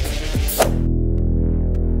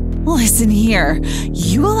 Listen here,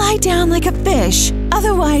 you will lie down like a fish.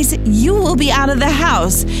 Otherwise, you will be out of the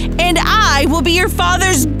house, and I will be your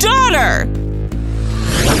father's daughter.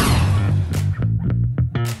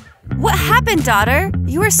 What happened, daughter?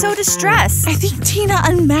 You were so distressed. I think Tina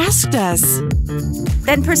unmasked us.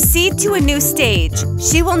 Then proceed to a new stage.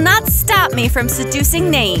 She will not stop me from seducing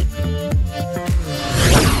Nate.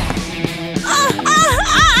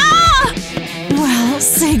 Well,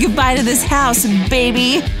 say goodbye to this house,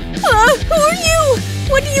 baby. Who are you?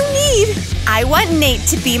 What do you need? I want Nate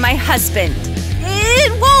to be my husband.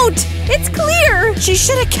 It won't! It's clear! She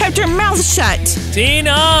should have kept her mouth shut.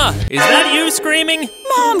 Tina! Is that you screaming?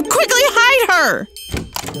 Mom, quickly hide her!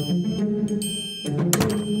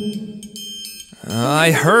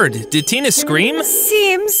 I heard. Did Tina scream?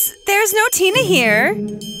 Seems there's no Tina here.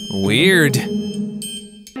 Weird.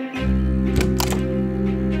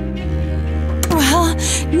 Well,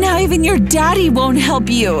 now even your daddy won't help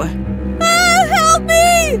you. Help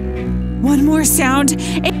me! One more sound,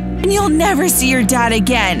 and you'll never see your dad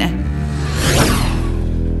again.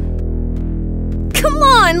 Come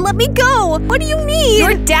on, let me go! What do you need?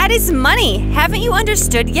 Your dad is money. Haven't you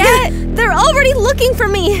understood yet? They're already looking for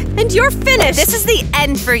me, and you're finished. This is the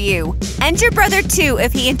end for you. And your brother too,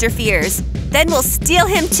 if he interferes. Then we'll steal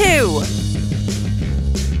him too.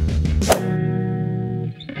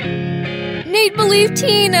 Nate believed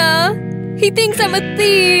Tina. He thinks I'm a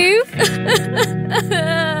thief.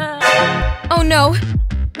 Oh no.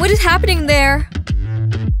 What is happening there?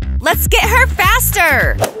 Let's get her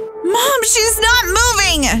faster! Mom, she's not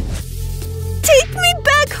moving! Take me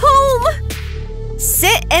back home!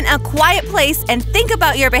 Sit in a quiet place and think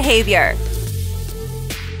about your behavior.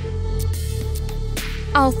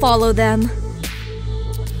 I'll follow them.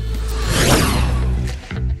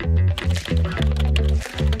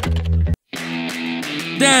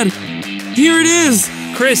 Dad, here it is!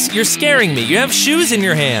 Chris, you're scaring me. You have shoes in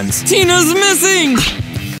your hands. Tina's missing!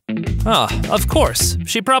 Ah, of course.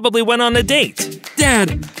 She probably went on a date.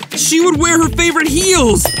 Dad, she would wear her favorite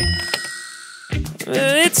heels!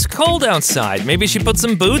 It's cold outside. Maybe she put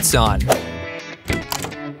some boots on.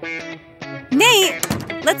 Nate,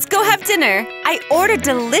 let's go have dinner. I ordered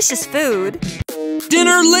delicious food.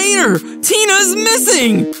 Dinner later! Tina's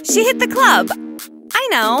missing! She hit the club. I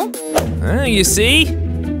know. You see?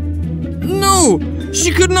 No!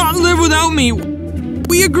 She could not live without me!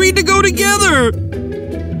 We agreed to go together!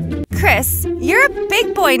 Chris, you're a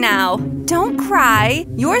big boy now. Don't cry.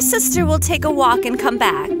 Your sister will take a walk and come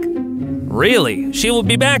back. Really? She will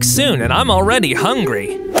be back soon, and I'm already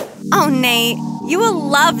hungry. Oh, Nate, you will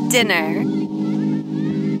love dinner.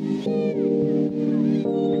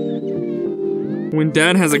 When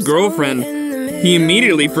Dad has a girlfriend, he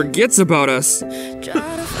immediately forgets about us.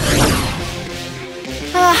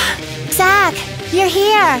 Zach, you're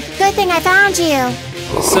here. Good thing I found you.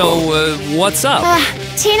 So, what's up?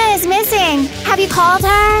 Tina is missing. Have you called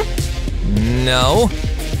her? No.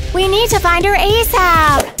 We need to find her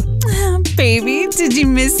ASAP. Baby, did you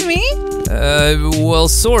miss me? Well,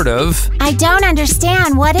 sort of. I don't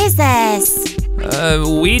understand. What is this?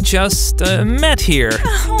 We just, met here.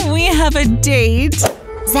 Oh, we have a date.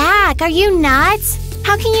 Zach, are you nuts?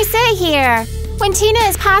 How can you sit here when Tina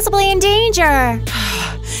is possibly in danger?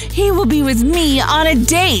 He will be with me on a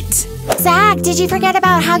date. Zach, did you forget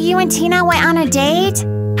about how you and Tina went on a date?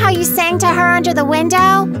 How you sang to her under the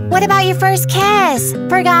window? What about your first kiss?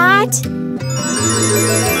 Forgot?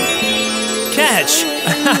 Catch!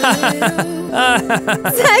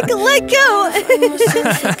 Zach, let go!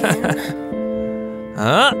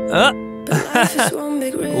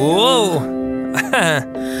 Whoa!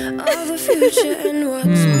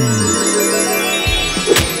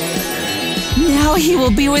 Now he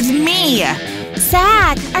will be with me.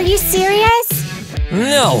 Zach, are you serious?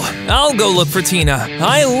 No, I'll go look for Tina.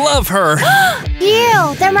 I love her.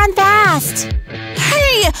 You, then run fast.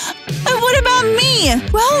 Hey, what about me?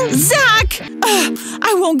 Well, Zach,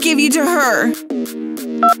 I won't give you to her.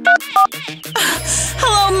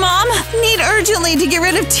 Hello, Mom. Need urgently to get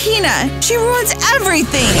rid of Tina. She ruins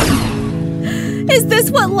everything. Is this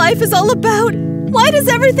what life is all about? Why does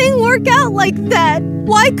everything work out like that?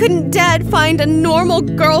 Why couldn't Dad find a normal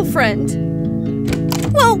girlfriend?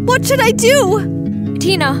 Well, what should I do?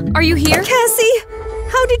 Tina, are you here? Cassie,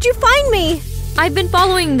 how did you find me? I've been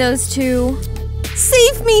following those two.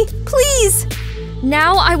 Save me, please!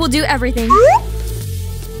 Now I will do everything.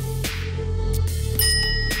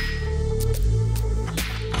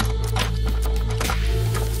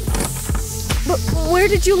 But where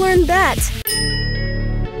did you learn that?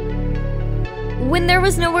 When there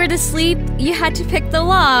was nowhere to sleep, you had to pick the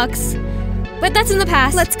locks. But that's in the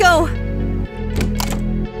past. Let's go.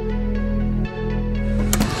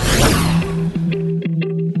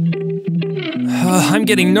 I'm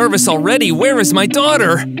getting nervous already. Where is my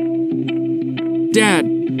daughter? Dad,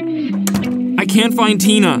 I can't find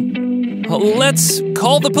Tina. Let's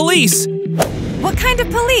call the police. What kind of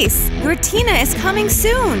police? Your Tina is coming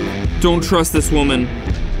soon. Don't trust this woman.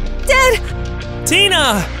 Dad!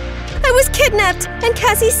 Tina! I was kidnapped, and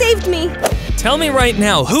Cassie saved me. Tell me right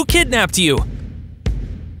now, who kidnapped you?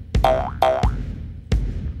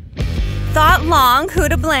 wrong. Who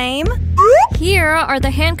to blame? Here are the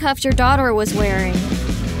handcuffs your daughter was wearing.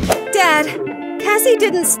 Dad, Cassie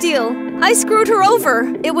didn't steal. I screwed her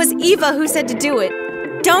over. It was Eva who said to do it.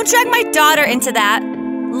 Don't drag my daughter into that.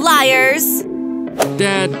 Liars.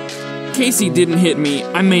 Dad, Casey didn't hit me.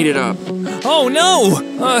 I made it up. Oh no!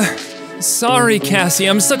 Sorry, Cassie,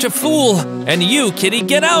 I'm such a fool. And you, Kitty,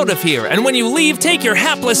 get out of here. And when you leave, take your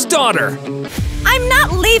hapless daughter. I'm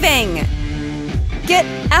not leaving. Get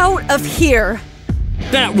out of here.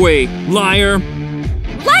 That way, liar.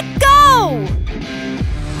 Let go!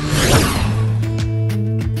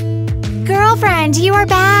 Girlfriend, you are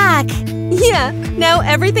back. Yeah, now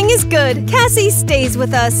everything is good. Cassie stays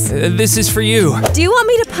with us. This is for you. Do you want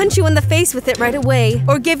me to punch you in the face with it right away,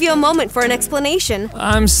 or give you a moment for an explanation?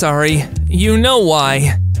 I'm sorry. You know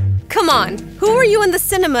why. Come on, who were you in the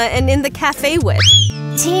cinema and in the cafe with?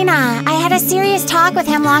 Tina, I had a serious talk with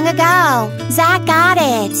him long ago. Zach got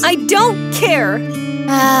it. I don't care.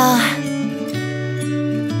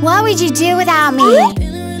 What would you do without me?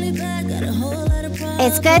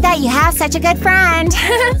 It's good that you have such a good friend.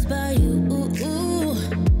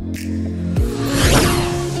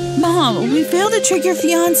 Mom, we failed to trick your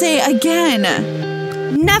fiance again.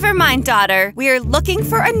 Never mind, daughter. We are looking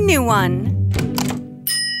for a new one.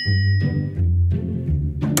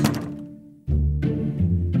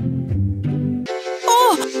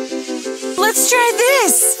 Oh, let's try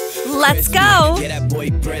this. Let's go. Yeah, that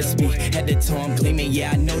boy pressed me. Had the tongue gleaming.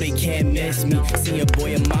 Yeah, I know they can't miss me. See a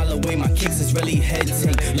boy a mile away. My kicks is really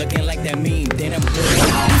hitting. Looking like that meme. Then I'm good.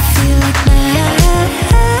 Feel like magic.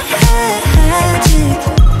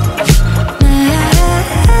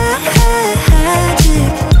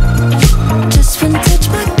 Just one touch,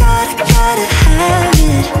 my God, I gotta have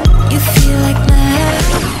it. You feel like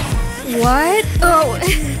magic. What? Oh.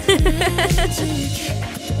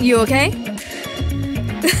 You okay?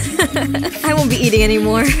 I won't be eating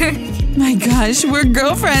anymore. My gosh, we're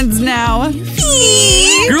girlfriends now.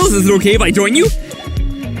 Girls, is it okay if I join you?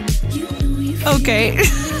 Okay.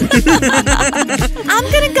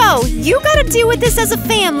 I'm gonna go. You gotta deal with this as a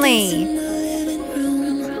family.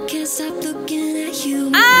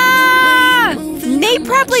 Ah! Nate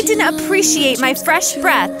probably didn't appreciate my fresh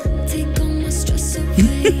breath.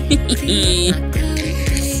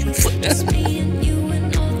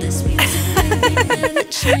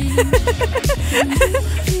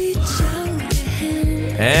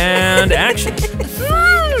 And action.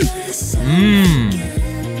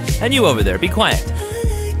 And you over there, be quiet.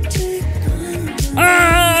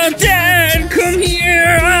 Dad, come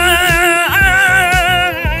here.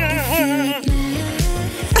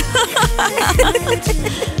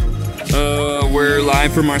 We're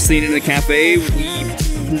live from our scene in the cafe.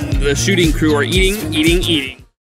 The shooting crew are eating.